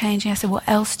energy changing. I said, what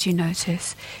else do you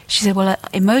notice? She said, well,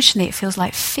 emotionally it feels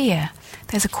like fear.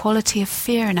 There's a quality of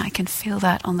fear and I can feel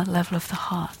that on the level of the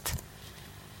heart.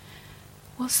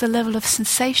 What's the level of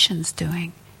sensations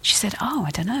doing? She said, oh,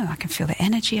 I don't know. I can feel the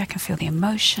energy, I can feel the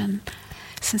emotion,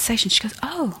 sensation. She goes,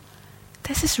 oh,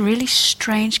 there's this really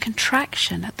strange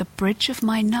contraction at the bridge of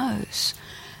my nose.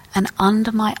 and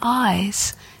under my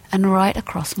eyes and right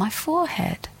across my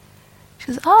forehead. She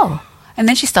goes, oh. And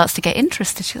then she starts to get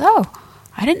interested. She goes, oh,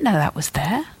 I didn't know that was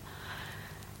there.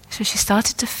 So she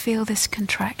started to feel this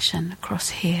contraction across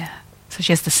here. So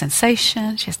she has the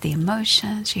sensation, she has the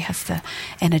emotion, she has the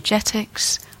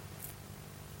energetics,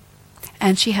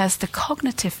 and she has the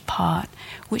cognitive part,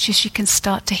 which is she can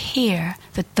start to hear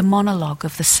the monologue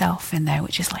of the self in there,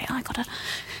 which is like, oh, I gotta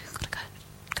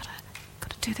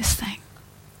do this thing.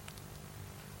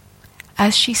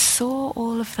 As she saw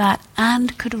all of that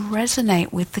and could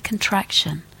resonate with the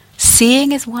contraction,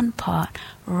 seeing is one part,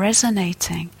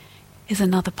 resonating is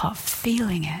another part,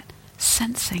 feeling it,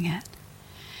 sensing it.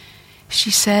 She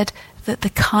said that the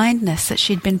kindness that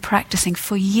she'd been practicing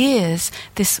for years,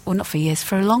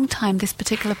 for a long time, this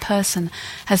particular person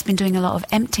has been doing a lot of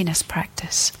emptiness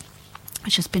practice,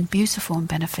 which has been beautiful and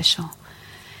beneficial.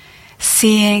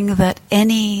 Seeing that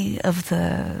any of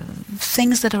the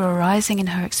things that are arising in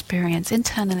her experience,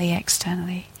 internally,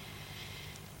 externally,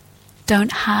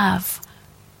 don't have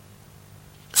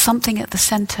something at the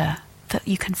center that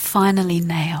you can finally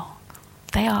nail.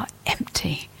 They are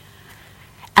empty.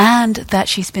 And that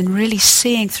she's been really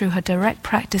seeing through her direct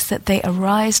practice that they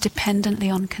arise dependently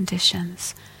on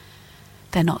conditions.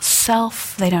 They're not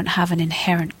self, they don't have an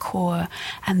inherent core,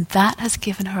 and that has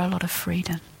given her a lot of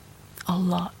freedom. A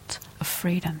lot of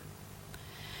freedom.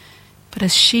 But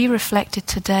as she reflected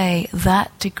today,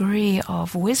 that degree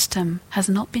of wisdom has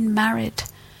not been married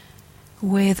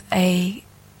with an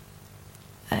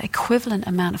equivalent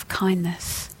amount of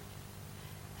kindness.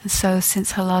 And so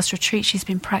since her last retreat, she's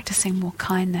been practicing more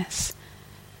kindness.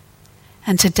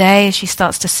 And today, as she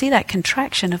starts to see that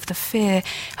contraction of the fear,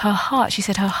 she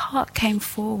said her heart came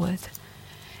forward.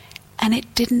 And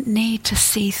it didn't need to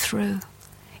see through.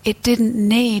 It didn't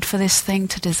need for this thing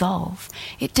to dissolve.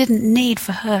 It didn't need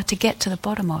for her to get to the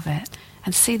bottom of it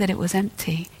and see that it was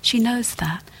empty. She knows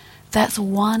that. That's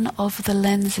one of the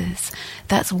lenses.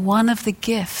 That's one of the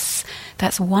gifts.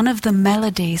 That's one of the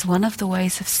melodies, one of the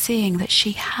ways of seeing that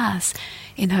she has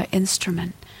in her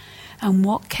instrument. And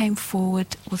what came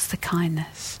forward was the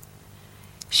kindness.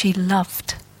 She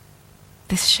loved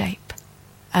this shape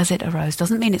as it arose.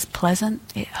 Doesn't mean it's pleasant.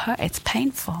 It hurt. It's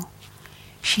painful.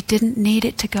 She didn't need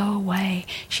it to go away.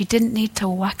 She didn't need to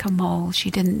whack-a-mole.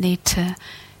 She didn't need to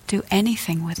do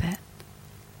anything with it.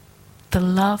 The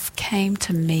love came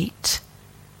to meet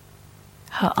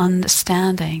her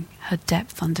understanding, her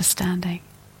depth understanding.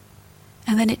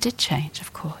 And then it did change,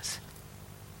 of course.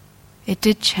 It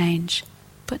did change,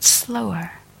 but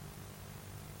slower.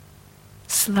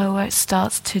 Slower, it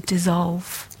starts to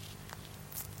dissolve.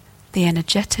 The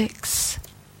energetics,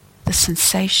 the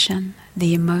sensation,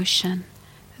 the emotion,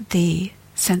 the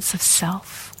sense of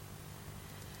self.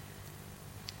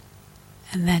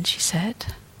 And then she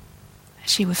said,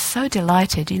 she was so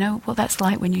delighted. You know what that's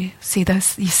like when you see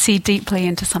deeply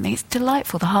into something. It's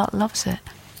delightful. The heart loves it.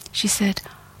 She said,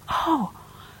 "Oh,"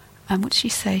 and what did she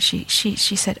say? She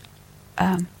said,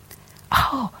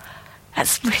 "Oh,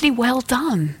 that's really well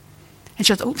done." And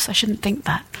she goes, "Oops, I shouldn't think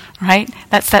that." Right?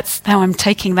 That's how I'm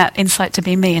taking that insight to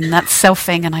be me, and that's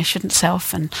selfing, and I shouldn't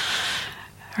self, and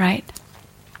right.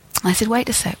 And I said, "Wait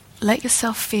a sec. Let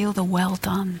yourself feel the well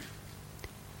done."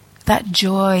 That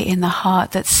joy in the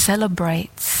heart that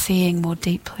celebrates seeing more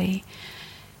deeply.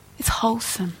 It's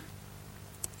wholesome.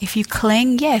 If you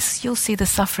cling, yes, you'll see the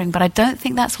suffering, but I don't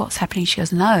think that's what's happening. She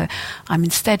goes, no, I'm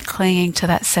instead clinging to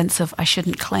that sense of I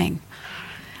shouldn't cling.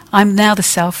 I'm now the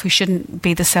self who shouldn't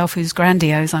be the self who's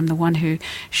grandiose. I'm the one who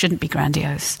shouldn't be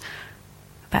grandiose.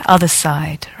 That other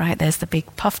side, right? There's the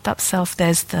big puffed up self.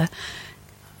 There's the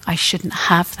I shouldn't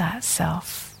have that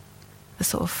self. The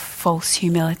sort of false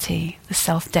humility, the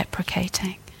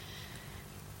self-deprecating.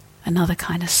 Another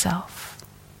kind of self.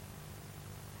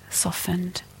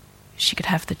 Softened. She could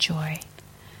have the joy.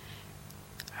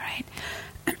 Right?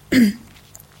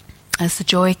 As the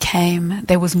joy came,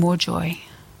 there was more joy.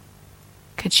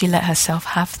 Could she let herself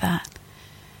have that?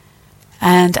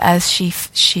 And as she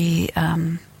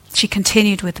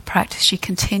continued with the practice, she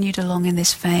continued along in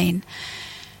this vein,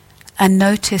 and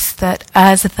noticed that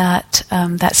as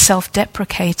that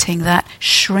self-deprecating, that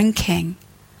shrinking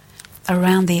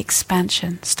around the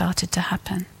expansion started to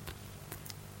happen.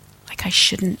 Like I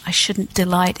shouldn't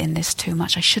delight in this too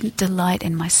much. I shouldn't delight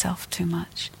in myself too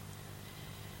much.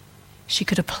 She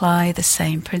could apply the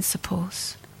same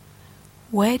principles.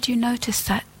 Where do you notice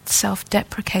that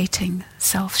self-deprecating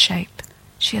self-shape?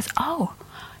 She says,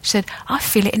 she said, I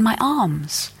feel it in my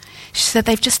arms. She said,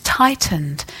 they've just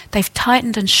tightened. They've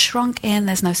tightened and shrunk in.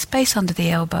 There's no space under the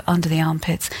elbow, under the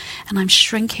armpits. And I'm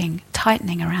shrinking,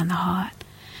 tightening around the heart.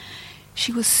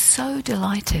 She was so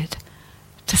delighted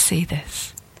to see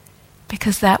this.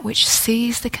 Because that which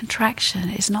sees the contraction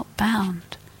is not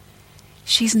bound.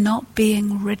 She's not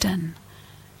being ridden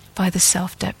by the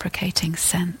self-deprecating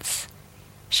sense.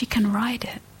 She can ride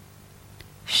it.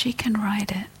 She can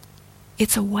ride it.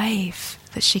 It's a wave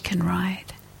that she can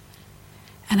ride.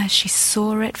 And as she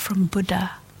saw it from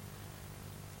Buddha,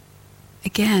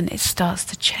 again it starts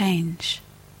to change.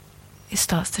 It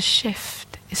starts to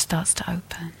shift. It starts to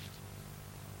open.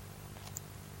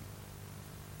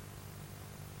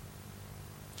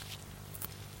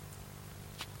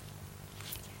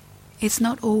 It's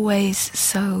not always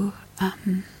so,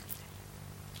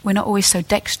 we're not always so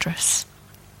dexterous.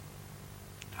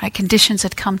 Right? Conditions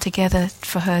had come together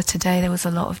for her today. There was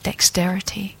a lot of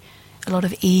dexterity, a lot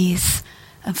of ease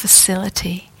and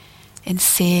facility in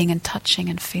seeing and touching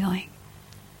and feeling.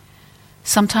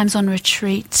 Sometimes on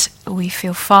retreat we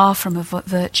feel far from a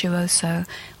virtuoso.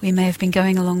 We may have been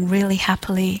going along really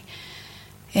happily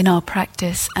in our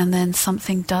practice, and then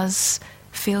something does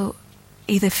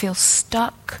either feel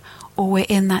stuck, or we're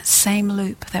in that same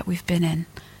loop that we've been in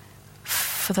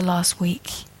for the last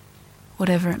week,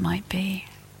 whatever it might be.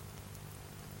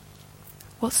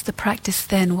 What's the practice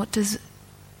then? What does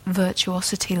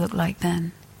virtuosity look like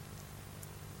then?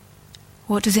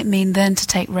 What does it mean then to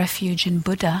take refuge in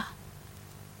Buddha?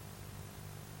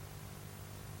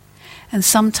 And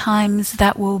sometimes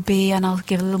that will be, and I'll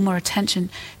give a little more attention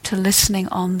to listening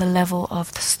on the level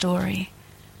of the story.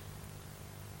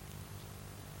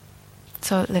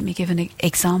 So let me give an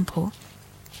example.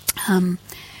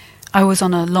 I was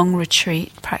on a long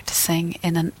retreat practicing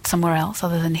in somewhere else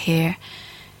other than here,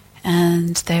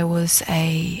 and there was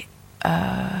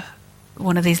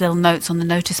one of these little notes on the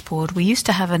notice board. We used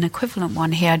to have an equivalent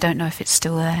one here, I don't know if it's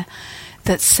still there,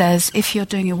 that says, if you're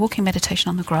doing your walking meditation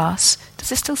on the grass,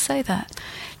 does it still say that?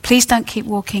 Please don't keep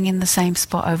walking in the same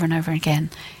spot over and over again,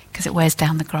 because it wears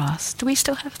down the grass. Do we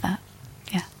still have that?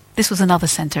 Yeah. This was another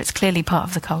centre, it's clearly part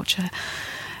of the culture.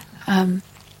 And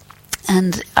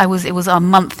it was a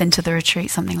month into the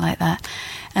retreat, something like that.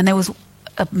 And there was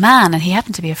a man, and he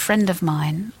happened to be a friend of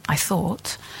mine, I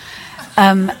thought.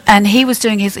 And he was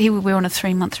doing we were on a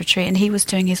 3-month retreat, and he was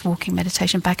doing his walking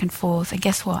meditation back and forth. And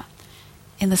guess what?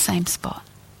 In the same spot.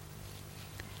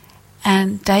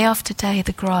 And day after day,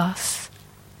 the grass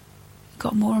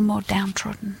got more and more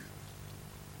downtrodden,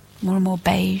 more and more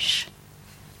beige,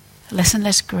 less and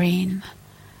less green,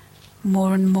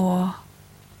 more and more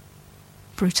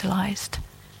brutalized.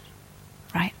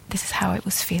 Right? This is how it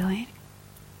was feeling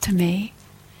to me.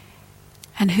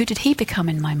 And who did he become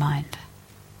in my mind?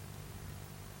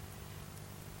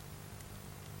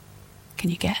 Can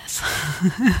you guess?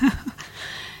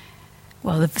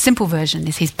 Well, the simple version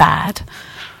is he's bad.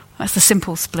 That's the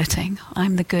simple splitting.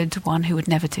 I'm the good one who would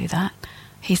never do that.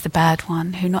 He's the bad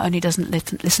one who not only doesn't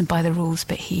listen by the rules,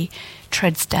 but he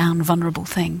treads down vulnerable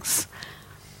things.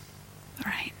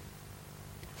 Right.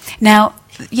 Now,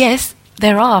 yes,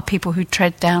 there are people who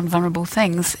tread down vulnerable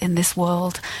things in this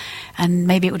world, and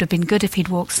maybe it would have been good if he'd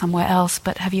walked somewhere else,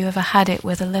 but have you ever had it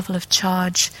where the level of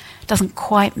charge doesn't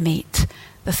quite meet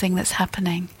the thing that's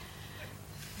happening?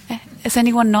 Has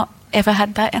anyone not ever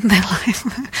had that in their life?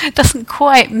 It doesn't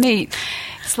quite meet.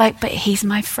 It's like, but he's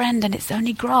my friend and it's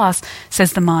only grass,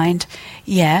 says the mind.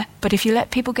 Yeah, but if you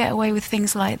let people get away with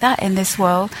things like that in this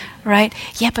world, right?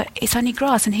 Yeah, but it's only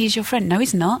grass and he's your friend. No,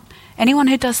 he's not. Anyone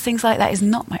who does things like that is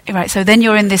not my... Right, so then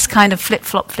you're in this kind of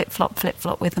flip-flop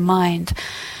with the mind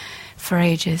for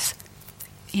ages,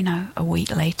 a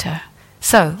week later.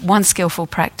 So, one skillful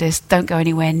practice, don't go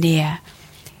anywhere near.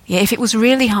 Yeah, if it was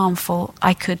really harmful,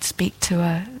 I could speak to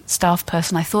a staff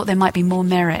person. I thought there might be more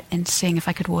merit in seeing if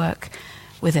I could work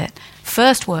with it.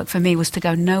 First work for me was to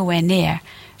go nowhere near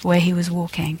where he was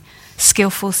walking.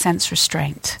 Skillful sense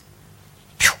restraint.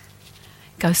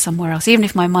 Go somewhere else. Even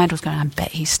if my mind was going, I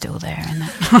bet he's still there. And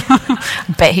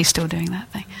I bet he's still doing that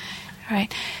thing.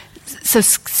 Right? So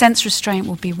sense restraint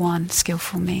will be one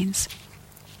skillful means.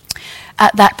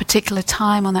 At that particular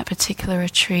time, on that particular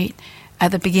retreat,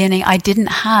 at the beginning, I didn't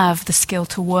have the skill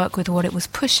to work with what it was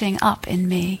pushing up in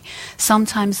me.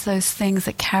 Sometimes those things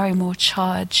that carry more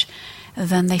charge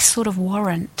than they sort of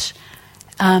warrant.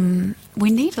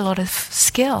 We need a lot of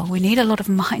skill. We need a lot of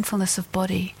mindfulness of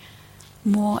body.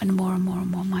 More and more and more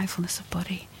and more mindfulness of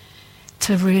body.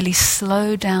 To really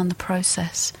slow down the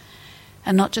process.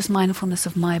 And not just mindfulness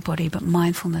of my body, but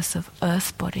mindfulness of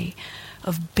earth body,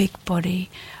 of big body,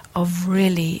 of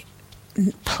really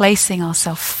placing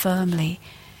ourselves firmly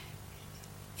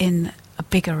in a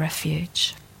bigger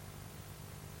refuge.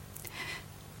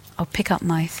 I'll pick up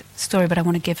my story, but I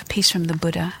want to give a piece from the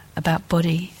Buddha about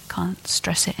body. Can't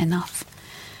stress it enough.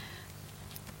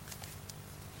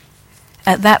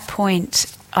 At that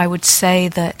point, I would say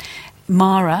that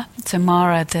Mara, so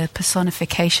Mara, the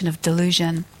personification of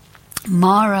delusion,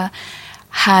 Mara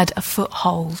had a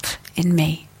foothold in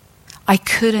me. I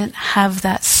couldn't have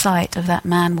that sight of that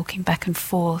man walking back and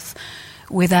forth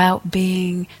without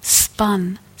being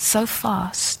spun so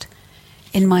fast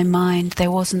in my mind.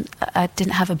 I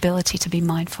didn't have ability to be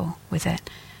mindful with it,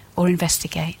 or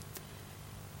investigate,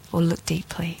 or look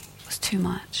deeply. It was too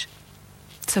much.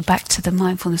 So back to the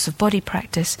mindfulness of body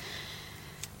practice.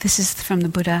 This is from the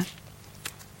Buddha.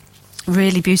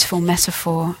 Really beautiful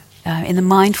metaphor in the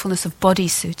mindfulness of body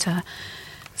sutta.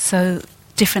 So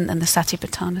different than the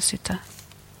Satipatthana Sutta,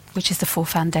 which is the Four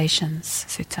Foundations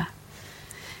Sutta.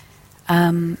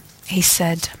 He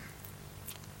said,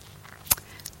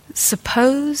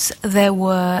 suppose there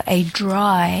were a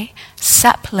dry,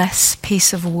 sapless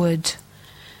piece of wood.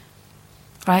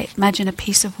 Right? Imagine a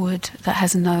piece of wood that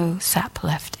has no sap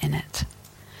left in it.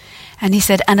 And he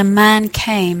said, and a man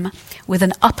came with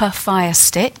an upper fire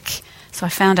stick. So I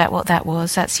found out what that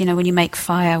was. That's, when you make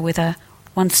fire with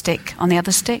one stick on the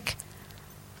other stick.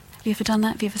 Have you ever done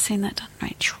that? Have you ever seen that done?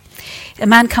 Right. A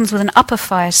man comes with an upper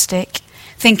fire stick,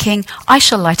 thinking, I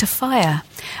shall light a fire.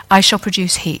 I shall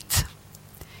produce heat.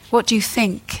 What do you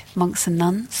think, monks and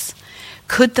nuns?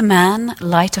 Could the man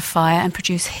light a fire and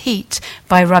produce heat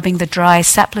by rubbing the dry,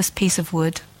 sapless piece of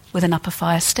wood with an upper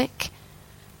fire stick?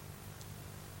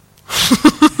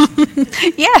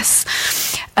 Yes.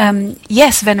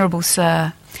 Yes, Venerable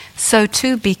Sir. So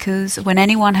too, bhikkhus, when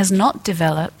anyone has not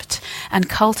developed and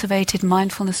cultivated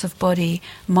mindfulness of body,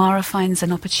 Mara finds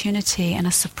an opportunity and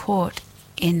a support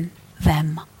in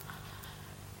them.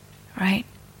 Right?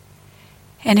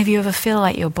 Any of you ever feel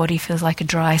like your body feels like a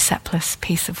dry, sapless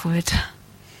piece of wood?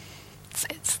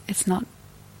 It's not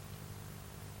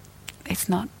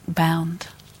bound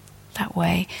that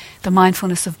way. The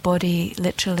mindfulness of body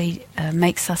literally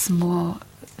makes us more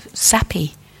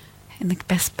sappy, in the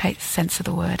best sense of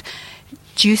the word,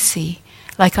 juicy,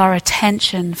 like our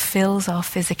attention fills our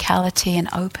physicality and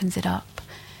opens it up.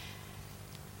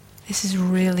 This is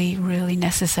really, really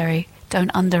necessary. Don't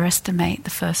underestimate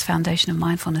the first foundation of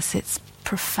mindfulness. It's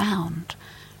profound,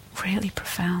 really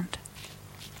profound.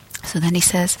 So then he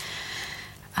says,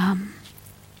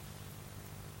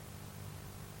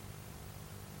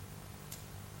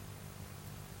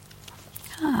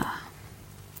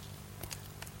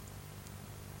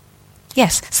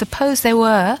 yes, suppose there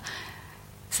were,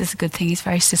 this is a good thing, he's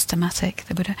very systematic,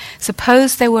 the Buddha.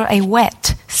 Suppose there were a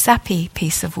wet, sappy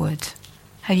piece of wood.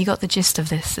 Have you got the gist of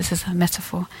this? This is a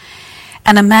metaphor.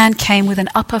 And a man came with an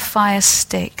upper fire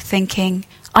stick, thinking,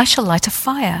 I shall light a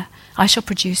fire, I shall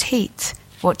produce heat.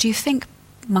 What do you think,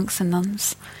 monks and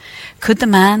nuns? Could the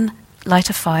man light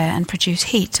a fire and produce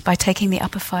heat by taking the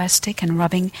upper fire stick and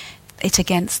rubbing it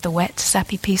against the wet,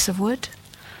 sappy piece of wood?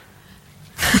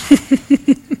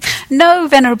 No,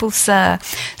 Venerable Sir.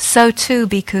 So too,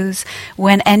 bhikkhus,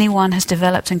 when anyone has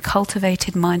developed and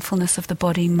cultivated mindfulness of the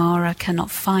body, Mara cannot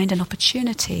find an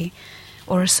opportunity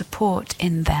or a support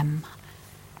in them.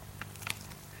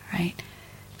 Right?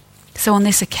 So on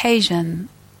this occasion,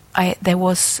 there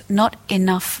was not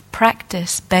enough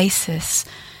practice basis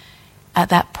at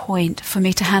that point for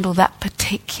me to handle that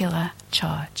particular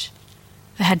charge.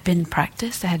 There had been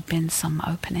practice, there had been some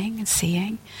opening and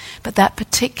seeing, but that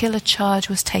particular charge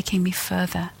was taking me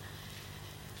further.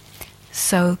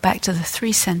 So back to the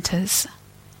 3 centers.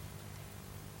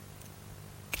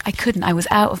 I was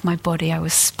out of my body, I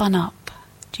was spun up.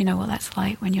 Do you know what that's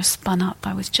like when you're spun up?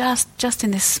 I was just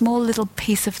in this small little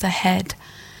piece of the head,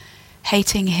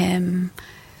 hating him,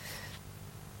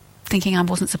 thinking I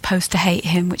wasn't supposed to hate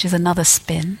him, which is another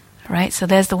spin. Right? So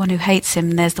there's the one who hates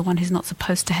him, and there's the one who's not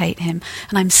supposed to hate him.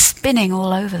 And I'm spinning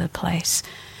all over the place.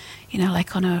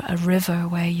 Like on a river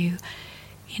where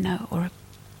or a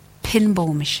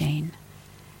pinball machine.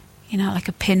 Like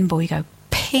a pinball, you go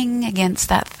ping against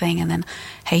that thing and then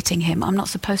hating him. I'm not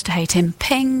supposed to hate him.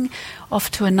 Ping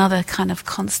off to another kind of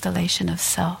constellation of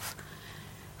self.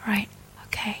 Right?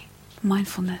 Okay.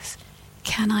 Mindfulness.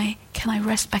 Can I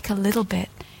rest back a little bit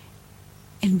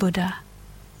in Buddha?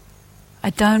 I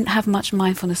don't have much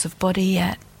mindfulness of body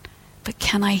yet, but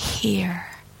can I hear?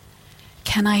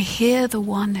 Can I hear the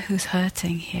one who's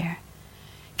hurting here?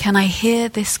 Can I hear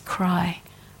this cry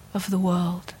of the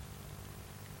world?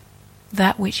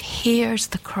 That which hears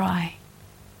the cry.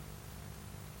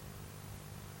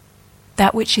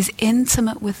 That which is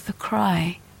intimate with the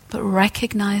cry, but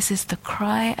recognizes the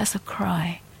cry as a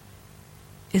cry,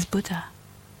 is Buddha.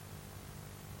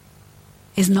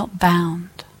 Is not bound.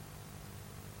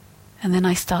 And then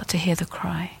I start to hear the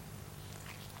cry.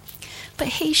 But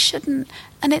he shouldn't,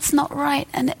 and it's not right,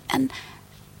 and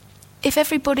if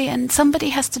everybody and somebody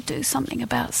has to do something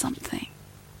about something,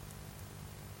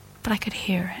 but I could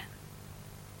hear it.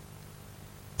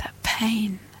 That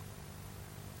pain.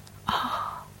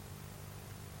 Oh,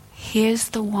 here's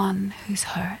the one who's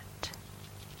hurt.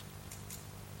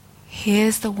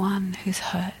 Here's the one who's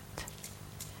hurt.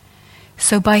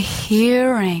 So by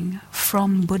hearing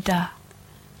from Buddha,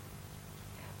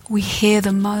 we hear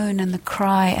the moan and the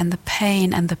cry and the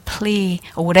pain and the plea,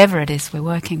 or whatever it is we're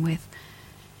working with.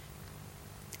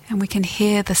 And we can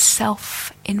hear the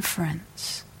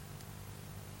self-inference,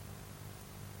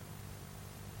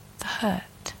 the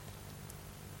hurt,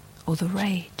 or the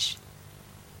rage,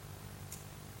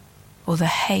 or the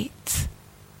hate,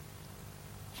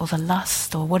 or the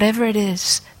lust, or whatever it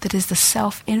is that is the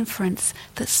self-inference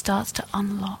that starts to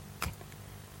unlock.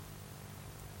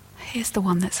 Here's the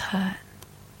one that's hurt.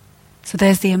 So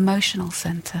there's the emotional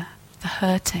center, the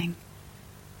hurting,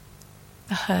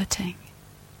 the hurting.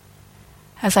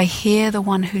 As I hear the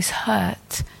one who's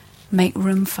hurt, make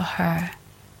room for her,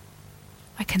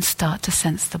 I can start to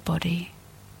sense the body,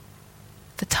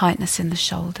 the tightness in the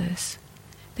shoulders,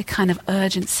 the kind of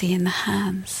urgency in the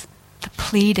hands, the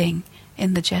pleading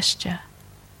in the gesture.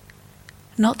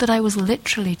 Not that I was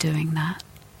literally doing that,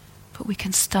 but we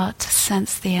can start to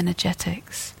sense the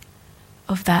energetics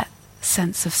of that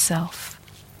sense of self,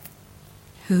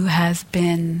 who has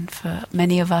been, for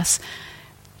many of us,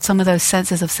 some of those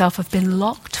senses of self have been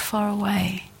locked far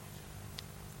away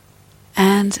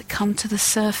and come to the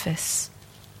surface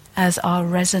as our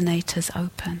resonators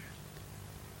open,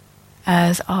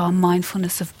 as our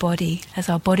mindfulness of body, as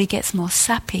our body gets more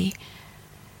sappy,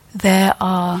 there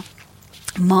are,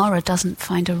 Mara doesn't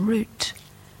find a root,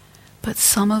 but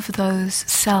some of those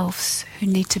selves who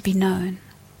need to be known,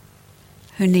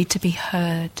 who need to be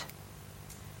heard,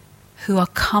 who are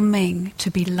coming to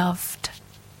be loved,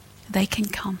 they can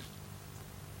come.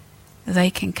 They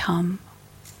can come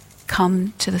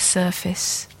to the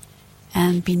surface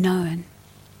and be known.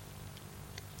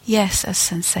 Yes, as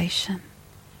sensation.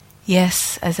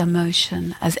 Yes, as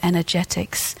emotion, as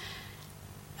energetics,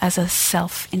 as a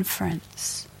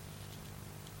self-inference.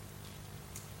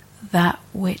 That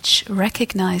which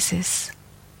recognizes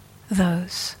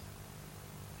those,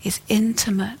 is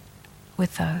intimate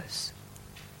with those,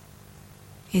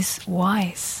 is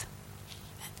wise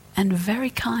and very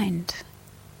kind.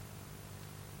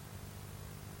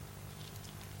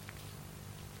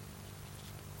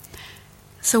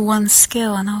 So one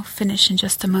skill, and I'll finish in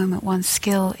just a moment, one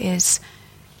skill is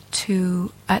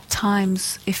to, at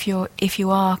times, if you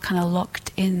are kind of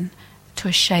locked in to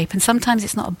a shape, and sometimes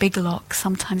it's not a big lock,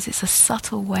 sometimes it's a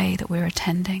subtle way that we're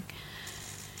attending,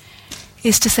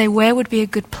 is to say, where would be a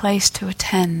good place to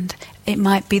attend? It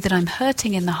might be that I'm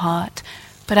hurting in the heart,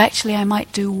 but actually I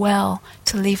might do well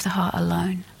to leave the heart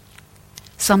alone.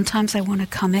 Sometimes I want to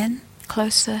come in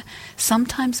closer,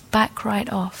 sometimes back right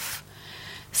off.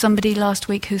 Somebody last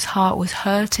week whose heart was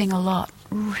hurting a lot,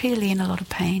 really in a lot of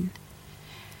pain,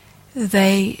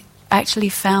 they actually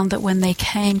found that when they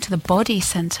came to the body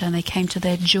center and they came to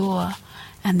their jaw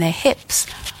and their hips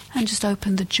and just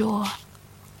opened the jaw,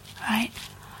 right?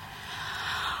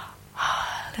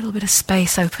 A little bit of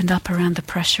space opened up around the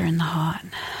pressure in the heart.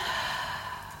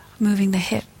 Moving the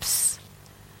hips,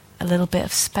 a little bit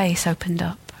of space opened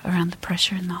up around the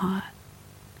pressure in the heart.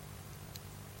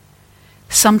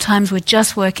 Sometimes we're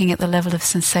just working at the level of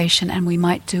sensation and we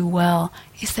might do well.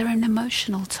 Is there an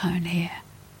emotional tone here?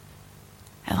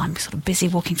 And I'm sort of busy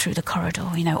walking through the corridor,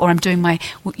 or I'm doing my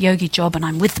yogi job and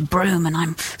I'm with the broom and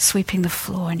I'm sweeping the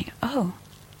floor and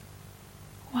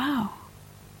wow,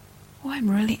 I'm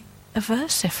really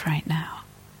aversive right now.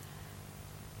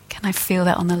 Can I feel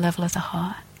that on the level of the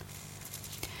heart?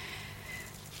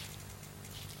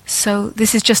 So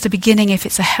this is just a beginning. If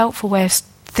it's a helpful way of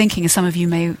thinking, and some of you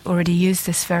may already use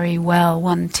this very well,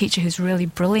 one teacher who's really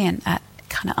brilliant at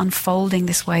kind of unfolding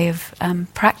this way of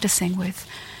practicing with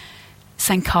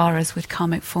sankharas, with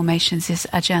karmic formations, is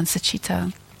Ajahn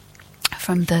Sachito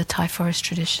from the Thai forest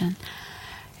tradition.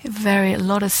 A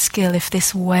lot of skill. If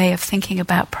this way of thinking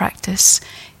about practice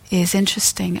is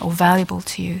interesting or valuable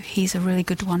to you, he's a really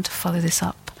good one to follow this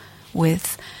up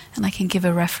with. And I can give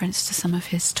a reference to some of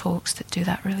his talks that do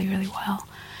that really, really well.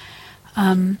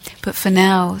 But for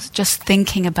now, just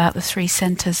thinking about the three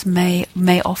centers may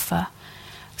offer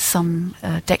some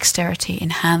dexterity in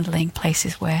handling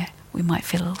places where we might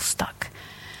feel a little stuck.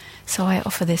 So I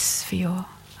offer this for your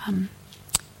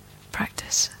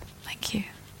practice. Thank you.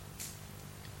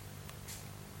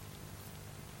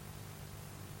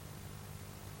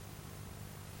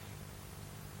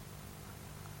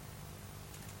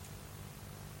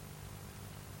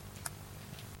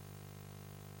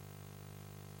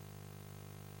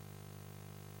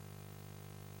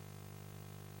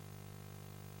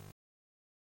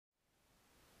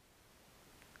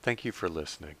 Thank you for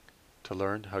listening. To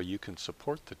learn how you can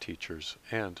support the teachers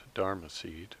and Dharma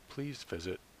Seed, please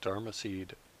visit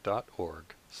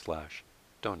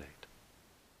dharmaseed.org/donate.